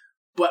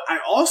 But I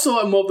also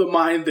am of the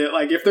mind that,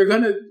 like, if they're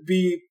going to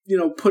be,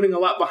 putting a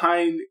lot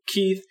behind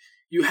Keith,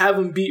 you have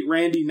him beat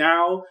Randy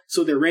now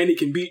so that Randy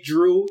can beat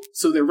Drew,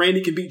 in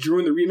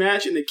the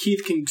rematch, and that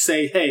Keith can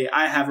say, hey,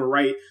 I have a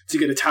right to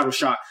get a title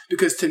shot.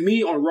 Because to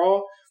me, on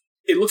Raw,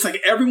 it looks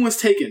like everyone's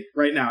taken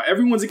right now.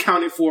 Everyone's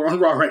accounted for on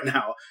Raw right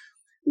now.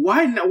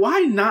 Why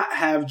not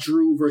have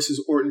Drew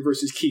versus Orton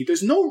versus Keith?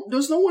 There's no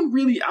one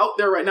really out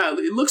there right now.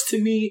 It looks to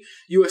me,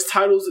 U.S.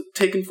 titles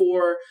taken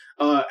for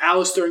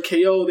Alistair and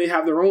KO. They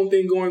have their own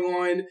thing going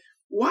on.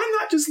 Why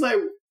not just let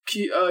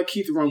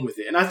Keith run with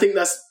it? And I think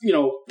that's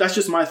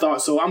just my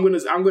thought. So I'm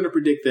gonna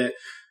predict that.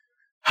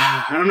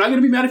 And I'm not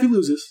gonna be mad if he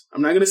loses.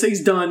 I'm not gonna say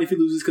he's done if he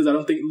loses because I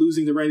don't think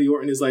losing to Randy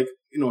Orton is like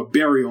a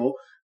burial.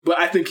 But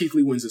I think Keith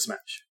Lee wins this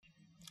match.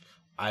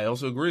 I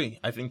also agree.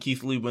 I think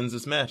Keith Lee wins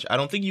this match. I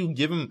don't think you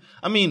give him...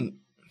 I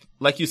mean,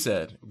 like you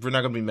said, we're not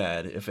going to be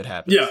mad if it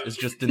happens. Yeah. It's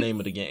just the name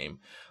of the game.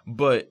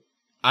 But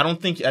I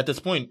don't think at this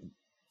point...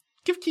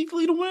 Give Keith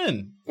Lee the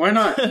win. Why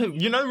not?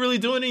 You're not really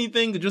doing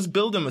anything to just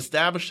build him,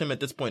 establish him at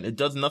this point. It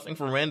does nothing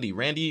for Randy.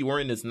 Randy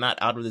Orton is not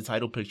out of the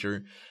title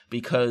picture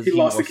because he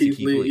lost to Keith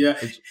Lee. Yeah.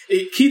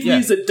 Keith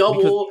Lee's a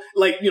double,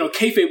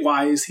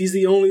 kayfabe-wise, he's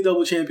the only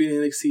double champion in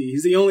NXT.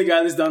 He's the only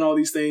guy that's done all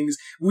these things.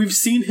 We've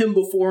seen him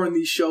before in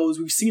these shows.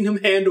 We've seen him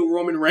handle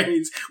Roman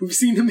Reigns. We've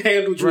seen him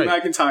handle Drew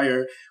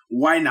McIntyre.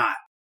 Why not?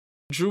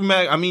 Drew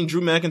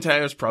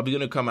McIntyre is probably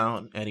going to come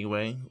out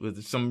anyway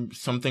with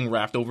something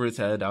wrapped over his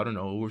head. I don't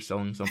know. We're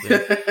selling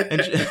something.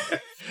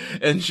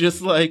 and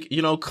just like,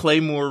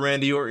 Claymore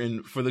Randy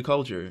Orton for the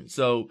culture.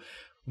 So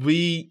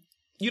I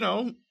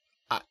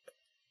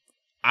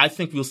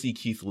think we'll see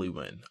Keith Lee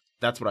win.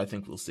 That's what I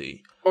think we'll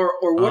see. Or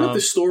what if the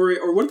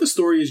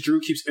story is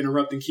Drew keeps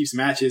interrupting Keith's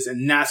matches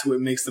and that's what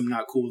makes them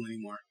not cool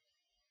anymore?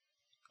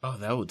 Oh,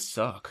 that would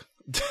suck.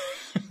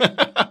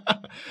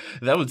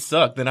 That would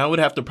suck. Then I would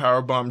have to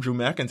powerbomb Drew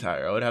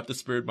McIntyre. I would have to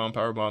spirit bomb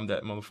powerbomb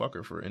that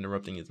motherfucker for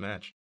interrupting his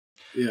match.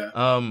 Yeah.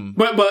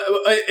 But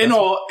in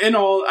all,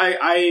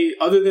 I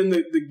other than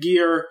the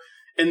gear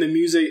and the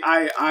music,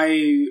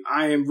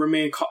 I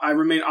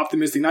remain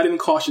optimistic. Not even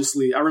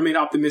cautiously. I remain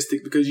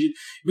optimistic because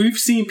we've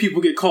seen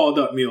people get called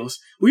up, Meelz.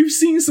 We've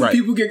seen some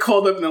people get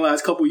called up in the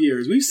last couple of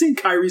years. We've seen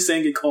Kairi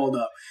Sane get called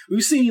up.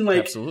 We've seen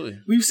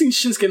we've seen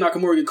Shinsuke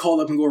Nakamura get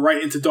called up and go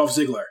right into Dolph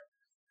Ziggler.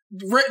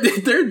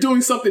 They're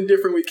doing something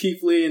different with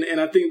Keith Lee, and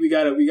I think we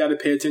gotta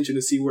pay attention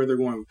to see where they're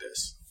going with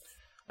this.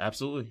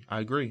 Absolutely, I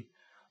agree.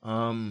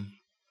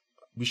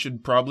 We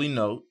should probably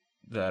note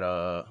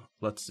that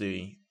let's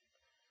see,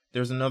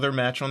 there's another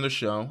match on the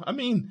show. I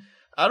mean,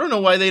 I don't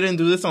know why they didn't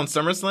do this on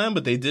SummerSlam,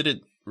 but they did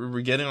it.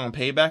 We're getting on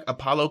Payback.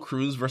 Apollo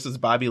Crews versus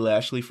Bobby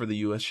Lashley for the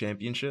U.S.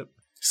 Championship.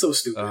 So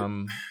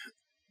stupid.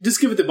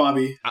 Just give it to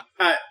Bobby.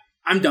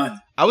 I'm done.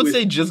 I would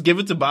say just give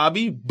it to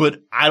Bobby,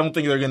 but I don't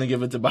think they're gonna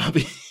give it to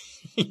Bobby.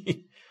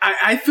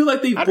 I feel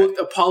like they booked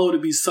Apollo to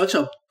be such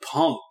a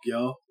punk,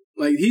 yo.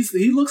 Like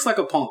he looks like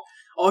a punk.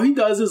 All he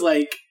does is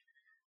like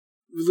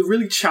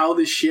really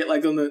childish shit,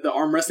 like on the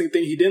arm wrestling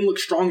thing. He didn't look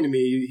strong to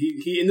me.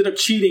 He ended up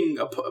cheating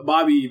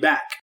Bobby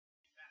back.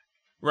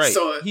 Right.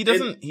 So he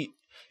doesn't.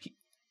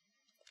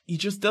 He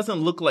just doesn't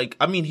look like.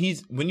 I mean,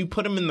 when you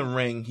put him in the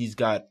ring, he's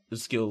got the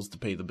skills to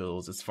pay the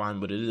bills. It's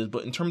fine, but it is.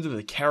 But in terms of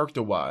the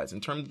character wise,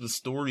 in terms of the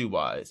story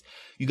wise,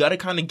 you got to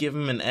kind of give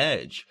him an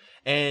edge.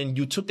 And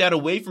you took that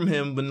away from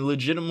him when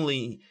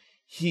legitimately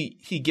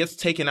he gets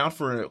taken out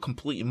for a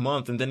complete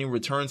month, and then he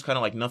returns kind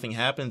of like nothing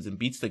happens and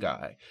beats the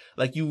guy.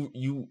 Like you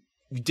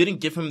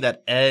didn't give him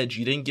that edge.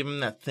 You didn't give him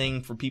that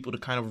thing for people to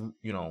kind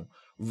of,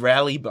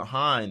 rally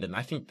behind. And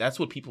I think that's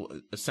what people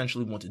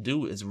essentially want to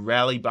do, is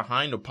rally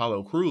behind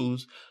Apollo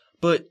Crews.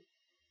 But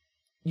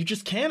you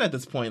just can't at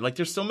this point. Like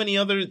there's so many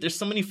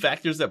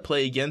factors that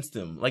play against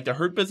him. Like the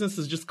Hurt Business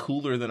is just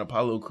cooler than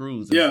Apollo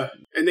Crews. Yeah.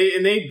 And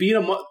they beat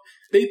him up.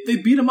 They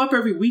beat him up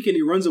every week and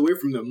he runs away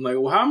from them. Like,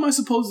 well, how am I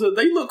supposed to?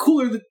 They look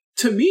cooler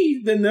to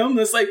me than them.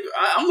 That's like,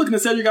 I'm looking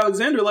at Cedric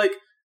Alexander like,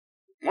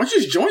 why don't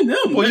you just join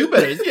them? Well, you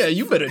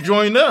better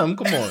join them.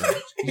 Come on.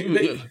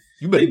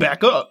 You better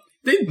back up.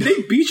 They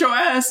beat your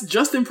ass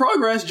just in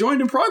progress, joined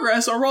in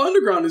progress on Raw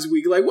Underground this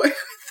week. Like, what?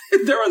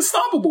 They're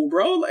unstoppable,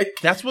 bro. Like,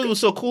 that's what was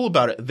so cool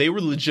about it. They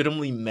were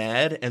legitimately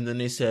mad, and then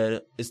they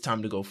said, it's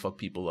time to go fuck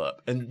people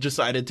up. And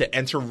decided to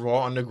enter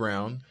Raw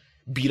Underground,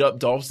 beat up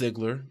Dolph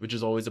Ziggler, which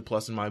is always a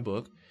plus in my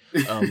book.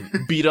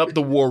 Beat up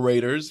the War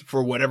Raiders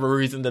for whatever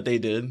reason that they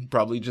did.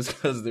 Probably just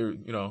because they're,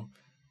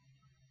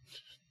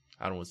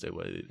 I don't want to say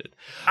what they did.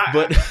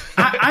 But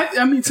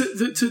I mean,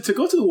 to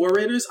go to the War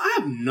Raiders, I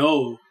have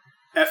no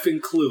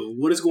effing clue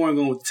what is going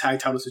on with the tag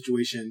title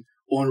situation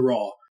on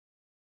Raw.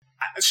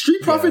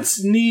 Street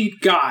Profits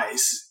need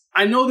guys.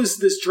 I know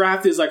this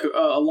draft is like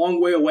a long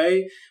way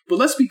away, but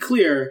let's be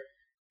clear,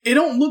 it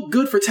don't look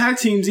good for tag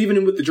teams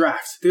even with the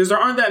draft. Because there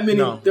aren't that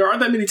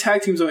many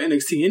tag teams on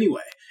NXT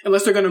anyway,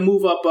 unless they're going to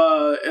move up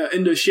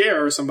into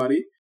Cher or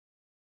somebody.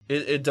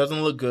 It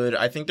doesn't look good.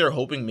 I think they're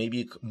hoping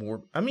maybe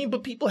more. I mean,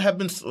 but people have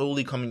been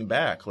slowly coming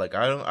back. Like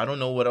I don't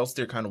know what else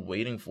they're kind of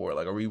waiting for.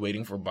 Like, are we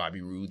waiting for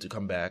Bobby Roode to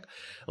come back,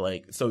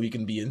 like so he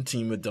can be in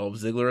team with Dolph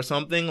Ziggler or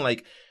something?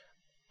 Like,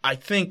 I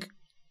think.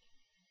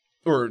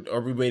 Or are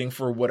we waiting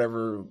for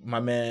whatever my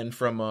man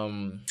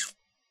from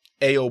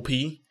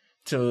AOP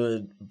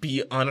to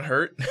be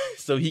unhurt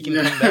so he can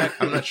come back?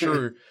 I'm not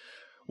sure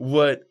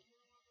what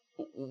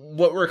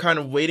we're kind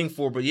of waiting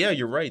for, but yeah,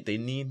 you're right. They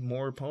need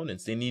more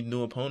opponents. They need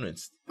new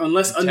opponents.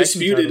 Unless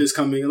Undisputed is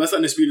coming.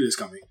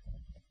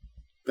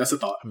 That's a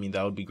thought. I mean,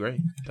 that would be great.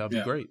 That would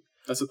be great.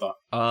 That's a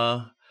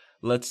thought.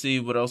 Let's see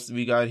what else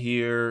we got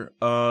here.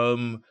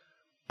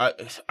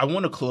 I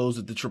want to close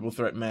with the triple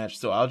threat match,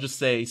 so I'll just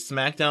say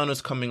SmackDown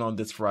is coming on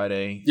this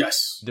Friday.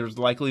 Yes. There's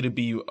likely to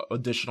be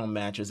additional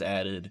matches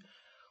added.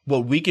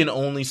 What we can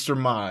only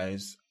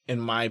surmise,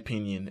 in my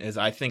opinion, is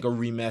I think a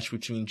rematch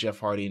between Jeff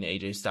Hardy and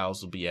AJ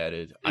Styles will be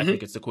added. Mm-hmm. I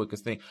think it's the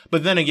quickest thing.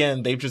 But then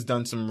again, they've just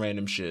done some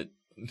random shit.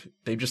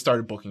 They've just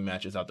started booking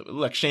matches out there.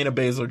 Like Shayna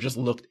Baszler just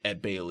looked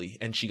at Bayley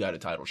and she got a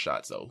title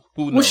shot, so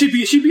who knows? Well, she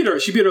beat her.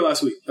 She beat her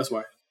last week. That's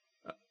why.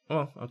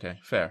 Well, okay,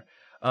 fair.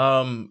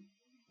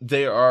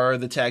 They are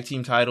the tag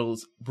team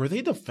titles. Were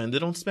they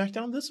defended on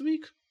SmackDown this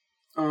week?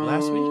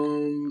 Last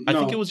week? I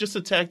think it was just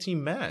a tag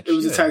team match. It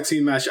was a tag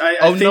team match.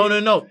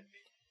 No.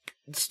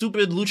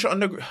 Stupid Lucha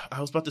Underground.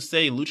 I was about to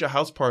say Lucha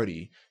House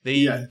Party.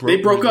 They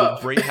broke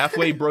up.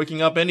 Halfway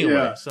breaking up anyway.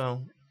 Yeah.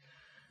 So,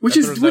 which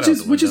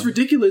is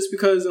ridiculous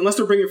because unless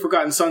they're bringing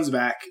Forgotten Sons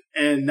back,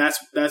 and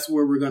that's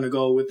where we're gonna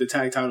go with the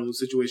tag title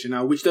situation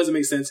now, which doesn't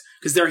make sense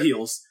because they're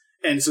heels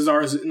and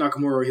Cesaro and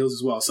Nakamura are heels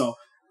as well. So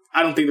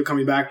I don't think they're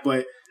coming back,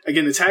 but.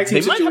 Again, the tag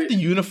team. They might have to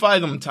unify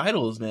them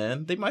titles,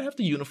 man. They might have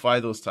to unify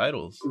those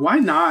titles. Why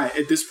not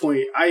at this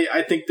point?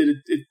 I think that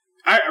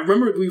I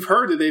remember we've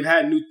heard that they've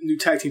had new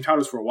tag team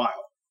titles for a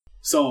while.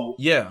 So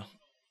yeah,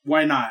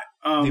 why not?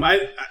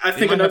 I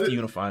think have to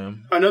unify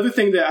them. Another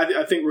thing that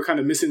I think we're kind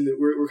of missing.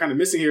 We're kind of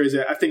missing here is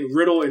that I think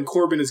Riddle and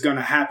Corbin is going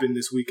to happen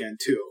this weekend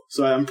too.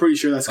 So I'm pretty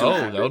sure that's going to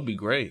happen. That would be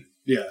great.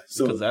 Yeah,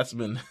 so because that's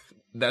been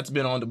that's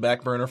been on the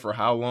back burner for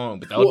how long?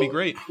 But that would be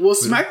great. Well,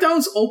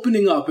 SmackDown's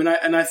opening up, and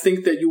I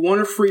think that you want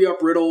to free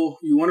up Riddle,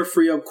 you want to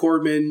free up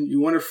Corbin,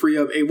 you want to free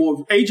up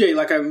AJ.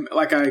 Like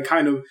I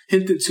kind of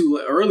hinted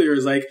to earlier,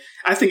 is like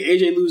I think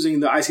AJ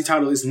losing the IC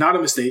title is not a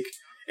mistake,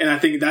 and I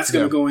think that's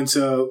going to go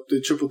into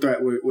the triple threat.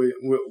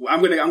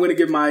 I'm gonna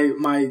give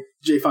my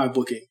J5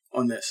 booking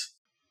on this.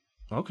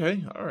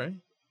 Okay, all right.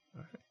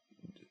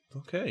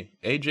 Okay,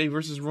 AJ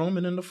versus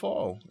Roman in the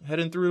fall,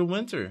 heading through the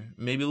winter.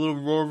 Maybe a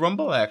little Royal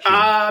Rumble action.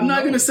 I'm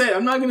not gonna say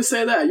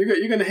that.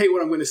 You're gonna hate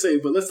what I'm gonna say,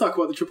 but let's talk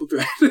about the triple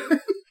threat.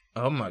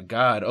 Oh my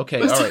God.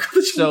 Okay, all right.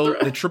 So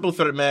the triple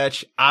threat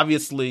match,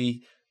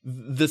 obviously,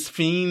 this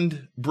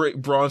Fiend Braun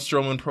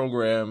Strowman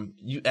program.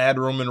 You add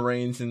Roman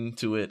Reigns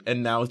into it,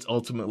 and now it's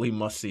ultimately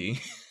must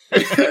see.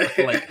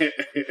 Like,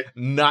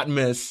 not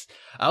miss.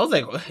 I was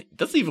like,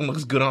 this even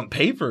looks good on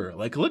paper.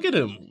 Like, look at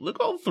him. Look,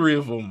 all three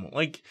of them.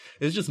 Like,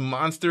 it's just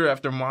monster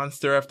after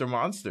monster after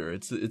monster.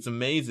 It's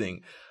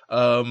amazing.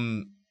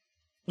 You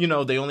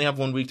know, they only have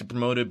 1 week to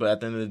promote it, but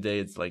at the end of the day,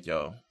 it's like,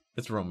 yo,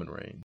 it's Roman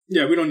Reigns.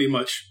 Yeah, we don't need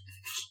much.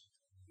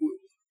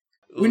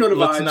 We know the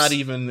vibes.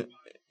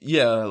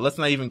 Let's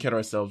not even kid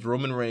ourselves.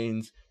 Roman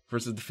Reigns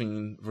versus The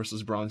Fiend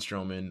versus Braun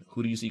Strowman.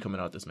 Who do you see coming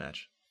out this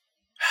match?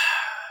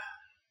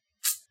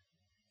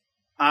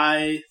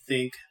 I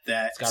think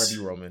that... It's got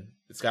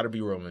to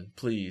be Roman.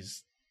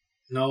 Please.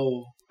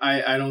 No,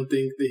 I don't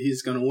think that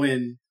he's going to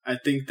win. I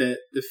think that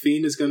The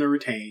Fiend is going to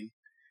retain,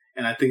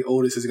 and I think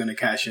Otis is going to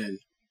cash in.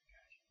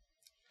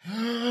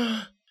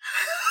 And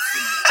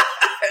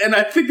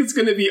I think it's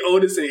going to be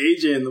Otis and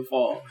AJ in the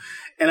fall.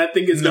 And I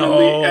think it's going to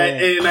lead...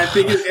 And I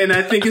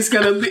think it's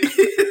going to lead...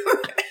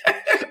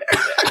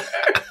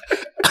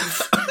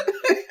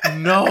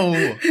 No.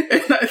 And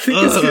I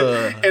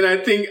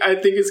think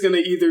it's gonna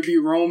either be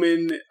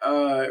Roman.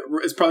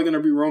 It's probably gonna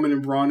be Roman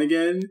and Braun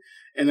again.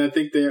 And I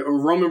think that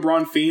Roman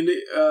Braun Fiend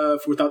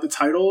without the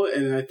title.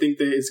 And I think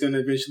that it's gonna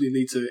eventually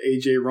lead to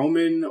AJ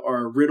Roman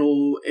or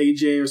Riddle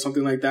AJ or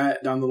something like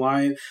that down the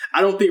line.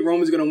 I don't think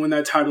Roman's gonna win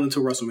that title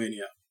until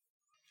WrestleMania.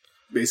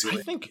 Basically,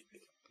 I think.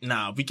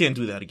 Nah, we can't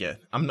do that again.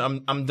 I'm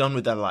done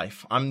with that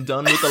life. I'm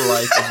done with the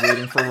life of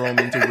waiting for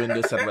Roman to win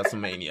this at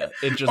WrestleMania.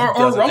 It just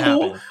doesn't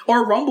happen.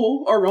 Or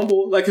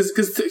Rumble. Like,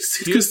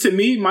 because to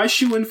me, my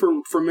shoe-in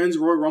for men's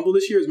Royal Rumble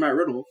this year is Matt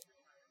Riddle.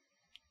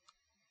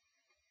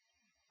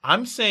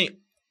 I'm saying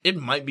it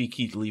might be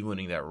Keith Lee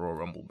winning that Royal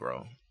Rumble,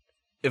 bro.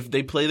 If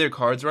they play their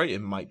cards right,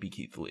 it might be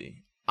Keith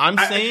Lee.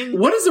 Saying,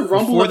 what is a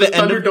Rumble at the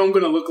Thunderdome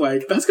going to look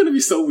like? That's going to be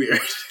so weird.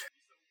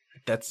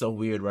 That's so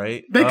weird,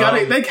 right? They have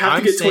to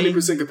get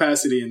 20%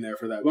 capacity in there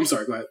for that. I'm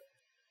sorry, go ahead.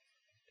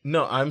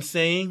 No, I'm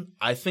saying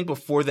I think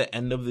before the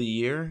end of the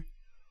year,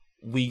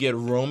 we get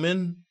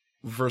Roman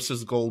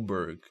versus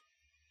Goldberg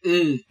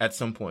at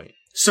some point.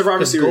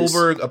 Survivor Series.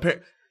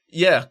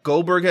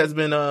 Goldberg has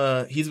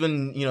been he's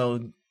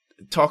been,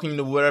 talking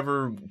to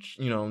whatever,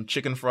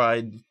 chicken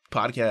fried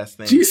podcast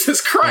thing. Jesus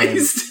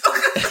Christ.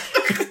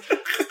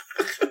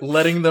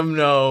 Letting them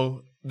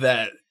know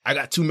that I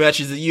got 2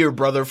 matches a year,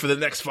 brother, for the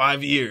next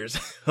 5 years.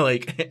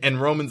 And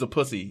Roman's a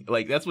pussy.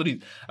 Like, that's what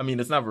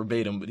it's not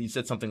verbatim, but he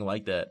said something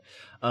like that.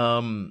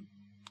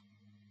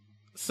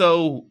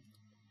 So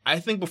I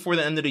think before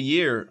the end of the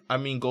year,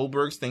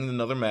 Goldberg's thing's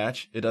another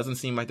match. It doesn't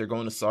seem like they're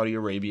going to Saudi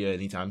Arabia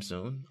anytime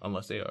soon,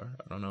 unless they are.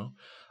 I don't know.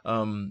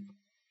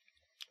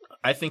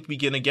 I think we're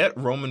going to get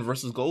Roman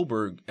versus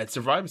Goldberg at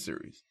Survivor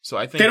Series. So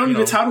I think they don't need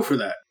a title for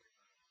that.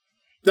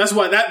 That's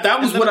why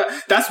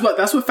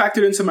that's what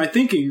factored into my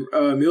thinking,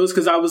 Meelz,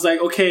 because I was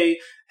like, okay,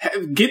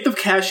 get the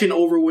cash in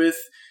over with.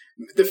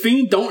 The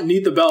Fiend don't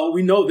need the belt.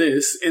 We know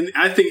this, and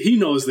I think he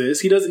knows this.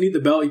 He doesn't need the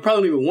belt. He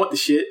probably don't even want the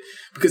shit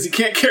because he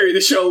can't carry the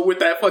show with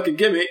that fucking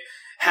gimmick.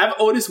 Have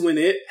Otis win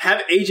it.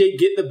 Have AJ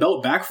get the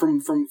belt back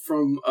from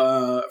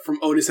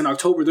Otis in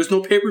October. There's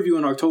no pay-per-view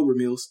in October,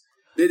 Meelz.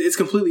 It's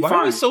completely fine. Why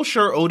are we so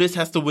sure Otis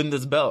has to win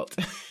this belt?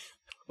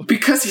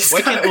 Because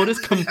why can't Otis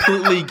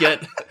completely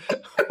get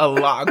a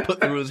lock put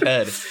through his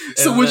head?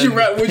 So would you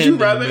rather him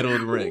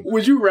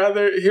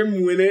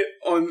win it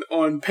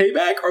on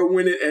Payback or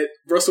win it at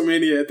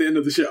WrestleMania at the end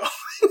of the show?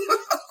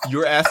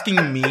 You're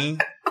asking me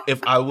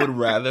if I would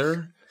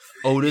rather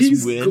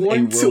Otis win a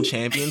world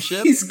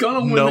championship? He's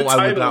gonna win the title. No,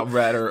 I would not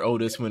rather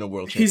Otis win a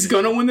world championship. He's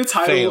gonna win the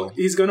title. Fail.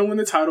 He's gonna win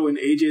the title, and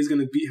AJ is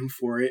gonna beat him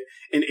for it.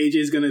 And AJ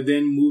is gonna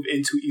then move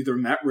into either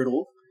Matt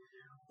Riddle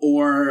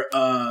or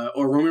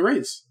Roman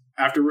Reigns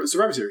after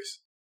Survivor Series.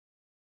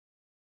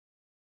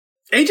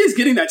 AJ's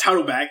getting that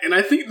title back, and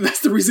I think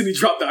that's the reason he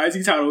dropped the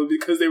IC title,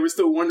 because they were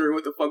still wondering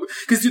what the fuck.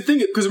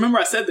 Because remember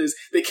I said this,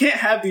 they can't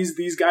have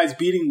these guys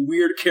beating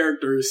weird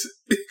characters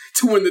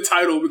to win the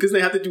title because they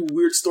have to do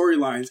weird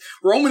storylines.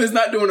 Roman is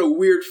not doing a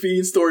weird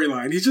Fiend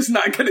storyline. He's just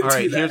not going to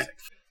do that.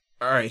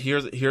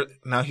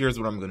 Here's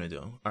what I'm going to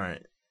do. All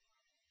right,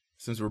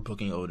 since we're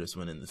booking Otis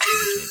winning this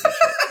championship.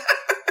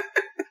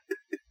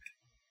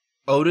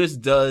 Otis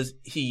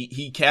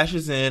he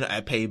cashes in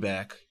at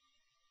Payback.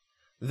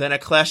 Then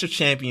at Clash of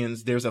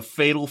Champions, there's a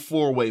fatal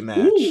 4-way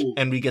match,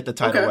 and we get the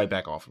title right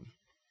back off him.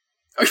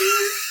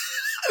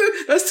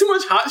 That's too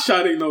much hot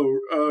shotting, though,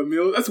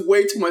 Meelz. That's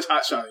way too much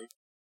hot shotting.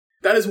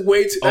 That is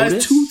way too.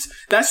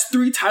 That's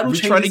 3 title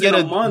changes in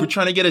a month. We're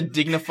trying to get a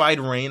dignified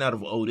reign out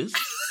of Otis.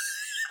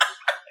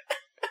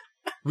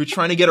 We're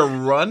trying to get a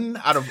run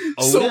out of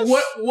Otis. So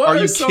what are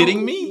you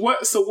kidding me?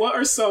 What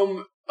are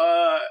some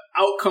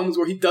outcomes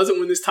where he doesn't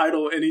win this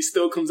title and he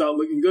still comes out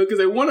looking good? Because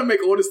they want to make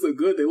Otis look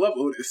good. They love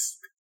Otis.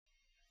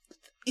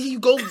 He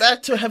goes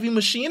back to heavy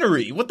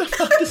machinery. What the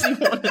fuck does he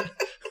want?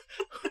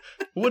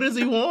 What does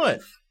he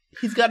want?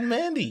 He's got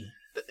Mandy.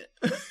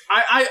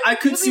 I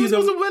could see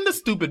them to win the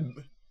stupid.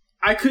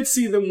 I could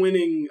see them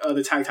winning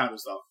the tag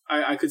titles though.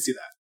 I could see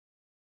that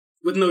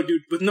with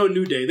no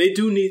New Day. They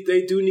do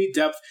need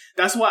depth.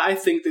 That's why I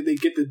think that they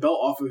get the belt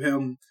off of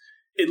him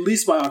at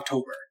least by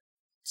October,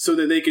 so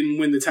that they can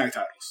win the tag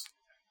titles.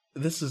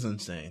 This is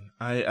insane.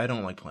 I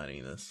don't like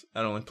planning this.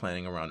 I don't like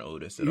planning around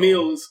Otis at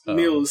Meelz,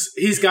 all.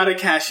 He's got to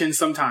cash in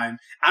sometime.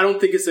 I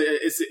don't think it's an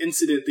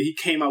incident that he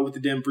came out with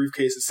the damn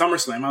briefcase at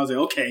SummerSlam. I was like,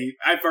 okay,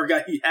 I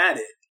forgot he had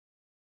it.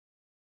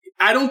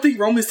 I don't think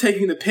Roman's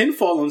taking the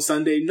pinfall on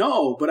Sunday,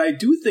 no, but I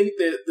do think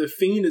that the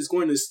Fiend is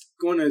going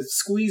to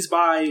squeeze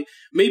by.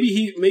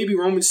 Maybe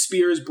Roman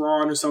spears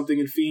Braun or something,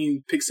 and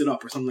Fiend picks it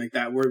up or something like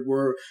that,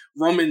 where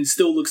Roman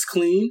still looks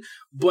clean.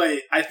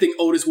 But I think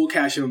Otis will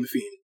cash in on the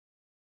Fiend.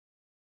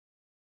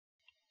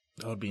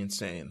 That would be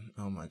insane.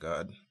 Oh my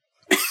god.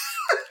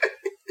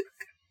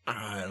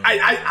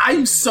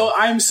 I'm so,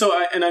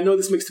 and I know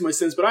this makes too much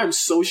sense, but I'm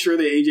so sure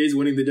that AJ is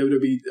winning the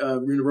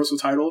WWE Universal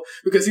title,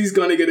 because he's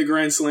gonna get a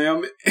Grand Slam,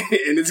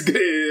 and it's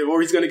good,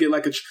 or he's gonna get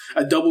like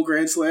a double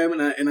Grand Slam,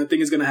 and I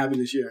think it's gonna happen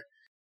this year.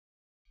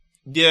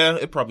 Yeah,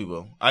 it probably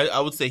will.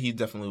 I would say he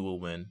definitely will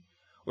win,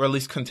 or at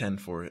least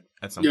contend for it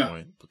at some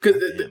point.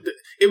 Because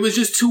it was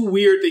just too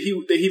weird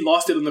that he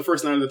lost it on the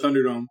first night of the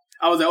Thunderdome.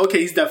 I was like, okay,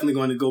 he's definitely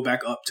going to go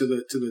back up to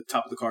the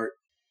top of the card.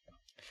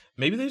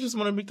 Maybe they just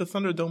want to make the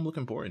Thunderdome look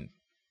important.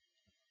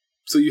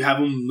 So you have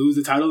him lose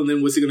the title, and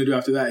then what's he going to do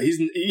after that?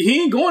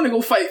 He ain't going to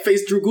go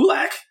face Drew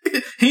Gulak.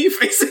 He ain't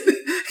facing.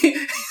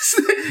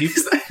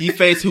 He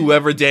face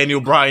whoever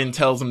Daniel Bryan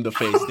tells him to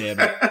face.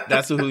 Damn it,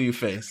 that's who you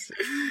face.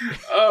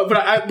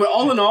 But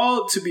all in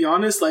all, to be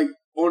honest, like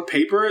on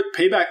paper,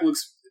 Payback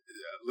looks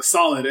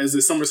solid as a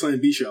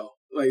SummerSlam B show,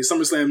 like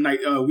SummerSlam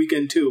night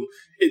weekend 2.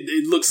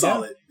 It looks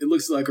solid. It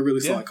looks like a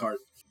really solid card.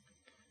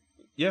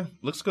 Yeah,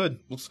 looks good.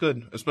 Looks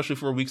good, especially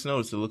for a week's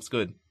notice. It looks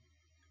good.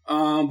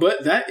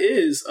 But that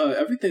is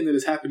everything that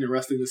has happened in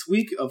wrestling this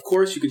week. Of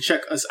course, you can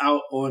check us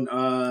out on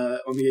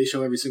the A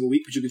Show every single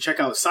week, but you can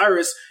check out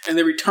Cyrus and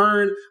the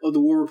return of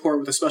the War Report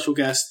with a special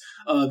guest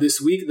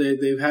this week.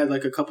 They've had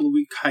like a couple of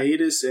week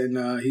hiatus,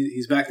 and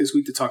he's back this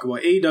week to talk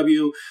about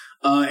AEW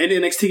and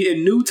NXT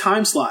in new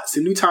time slots.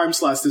 In new time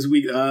slots this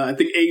week, I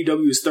think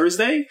AEW is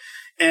Thursday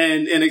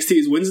and NXT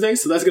is Wednesday,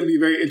 so that's going to be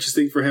very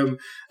interesting for him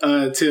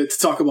to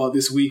talk about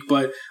this week.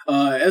 But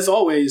as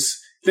always,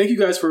 thank you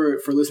guys for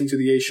listening to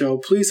the A Show.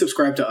 Please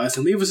subscribe to us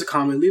and leave us a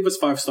comment. Leave us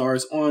 5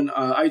 stars on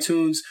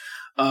iTunes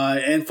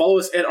and follow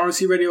us at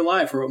RNC Radio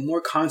Live for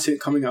more content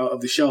coming out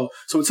of the show.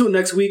 So until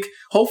next week,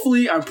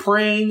 hopefully, I'm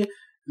praying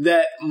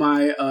that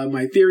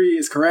my theory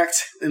is correct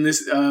in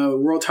this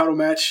world title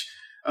match,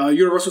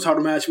 universal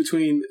title match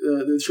between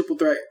the triple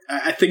threat.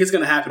 I think it's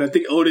going to happen. I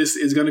think Otis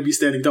is going to be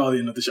standing tall at the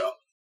end of the show.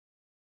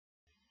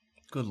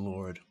 Good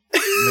Lord.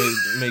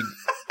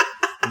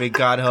 May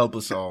God help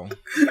us all.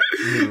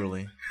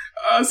 Literally.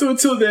 So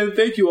until then,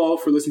 thank you all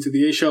for listening to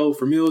the A Show.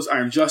 For Meelz, I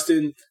am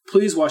Justin.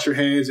 Please wash your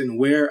hands and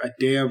wear a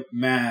damn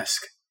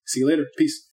mask. See you later. Peace.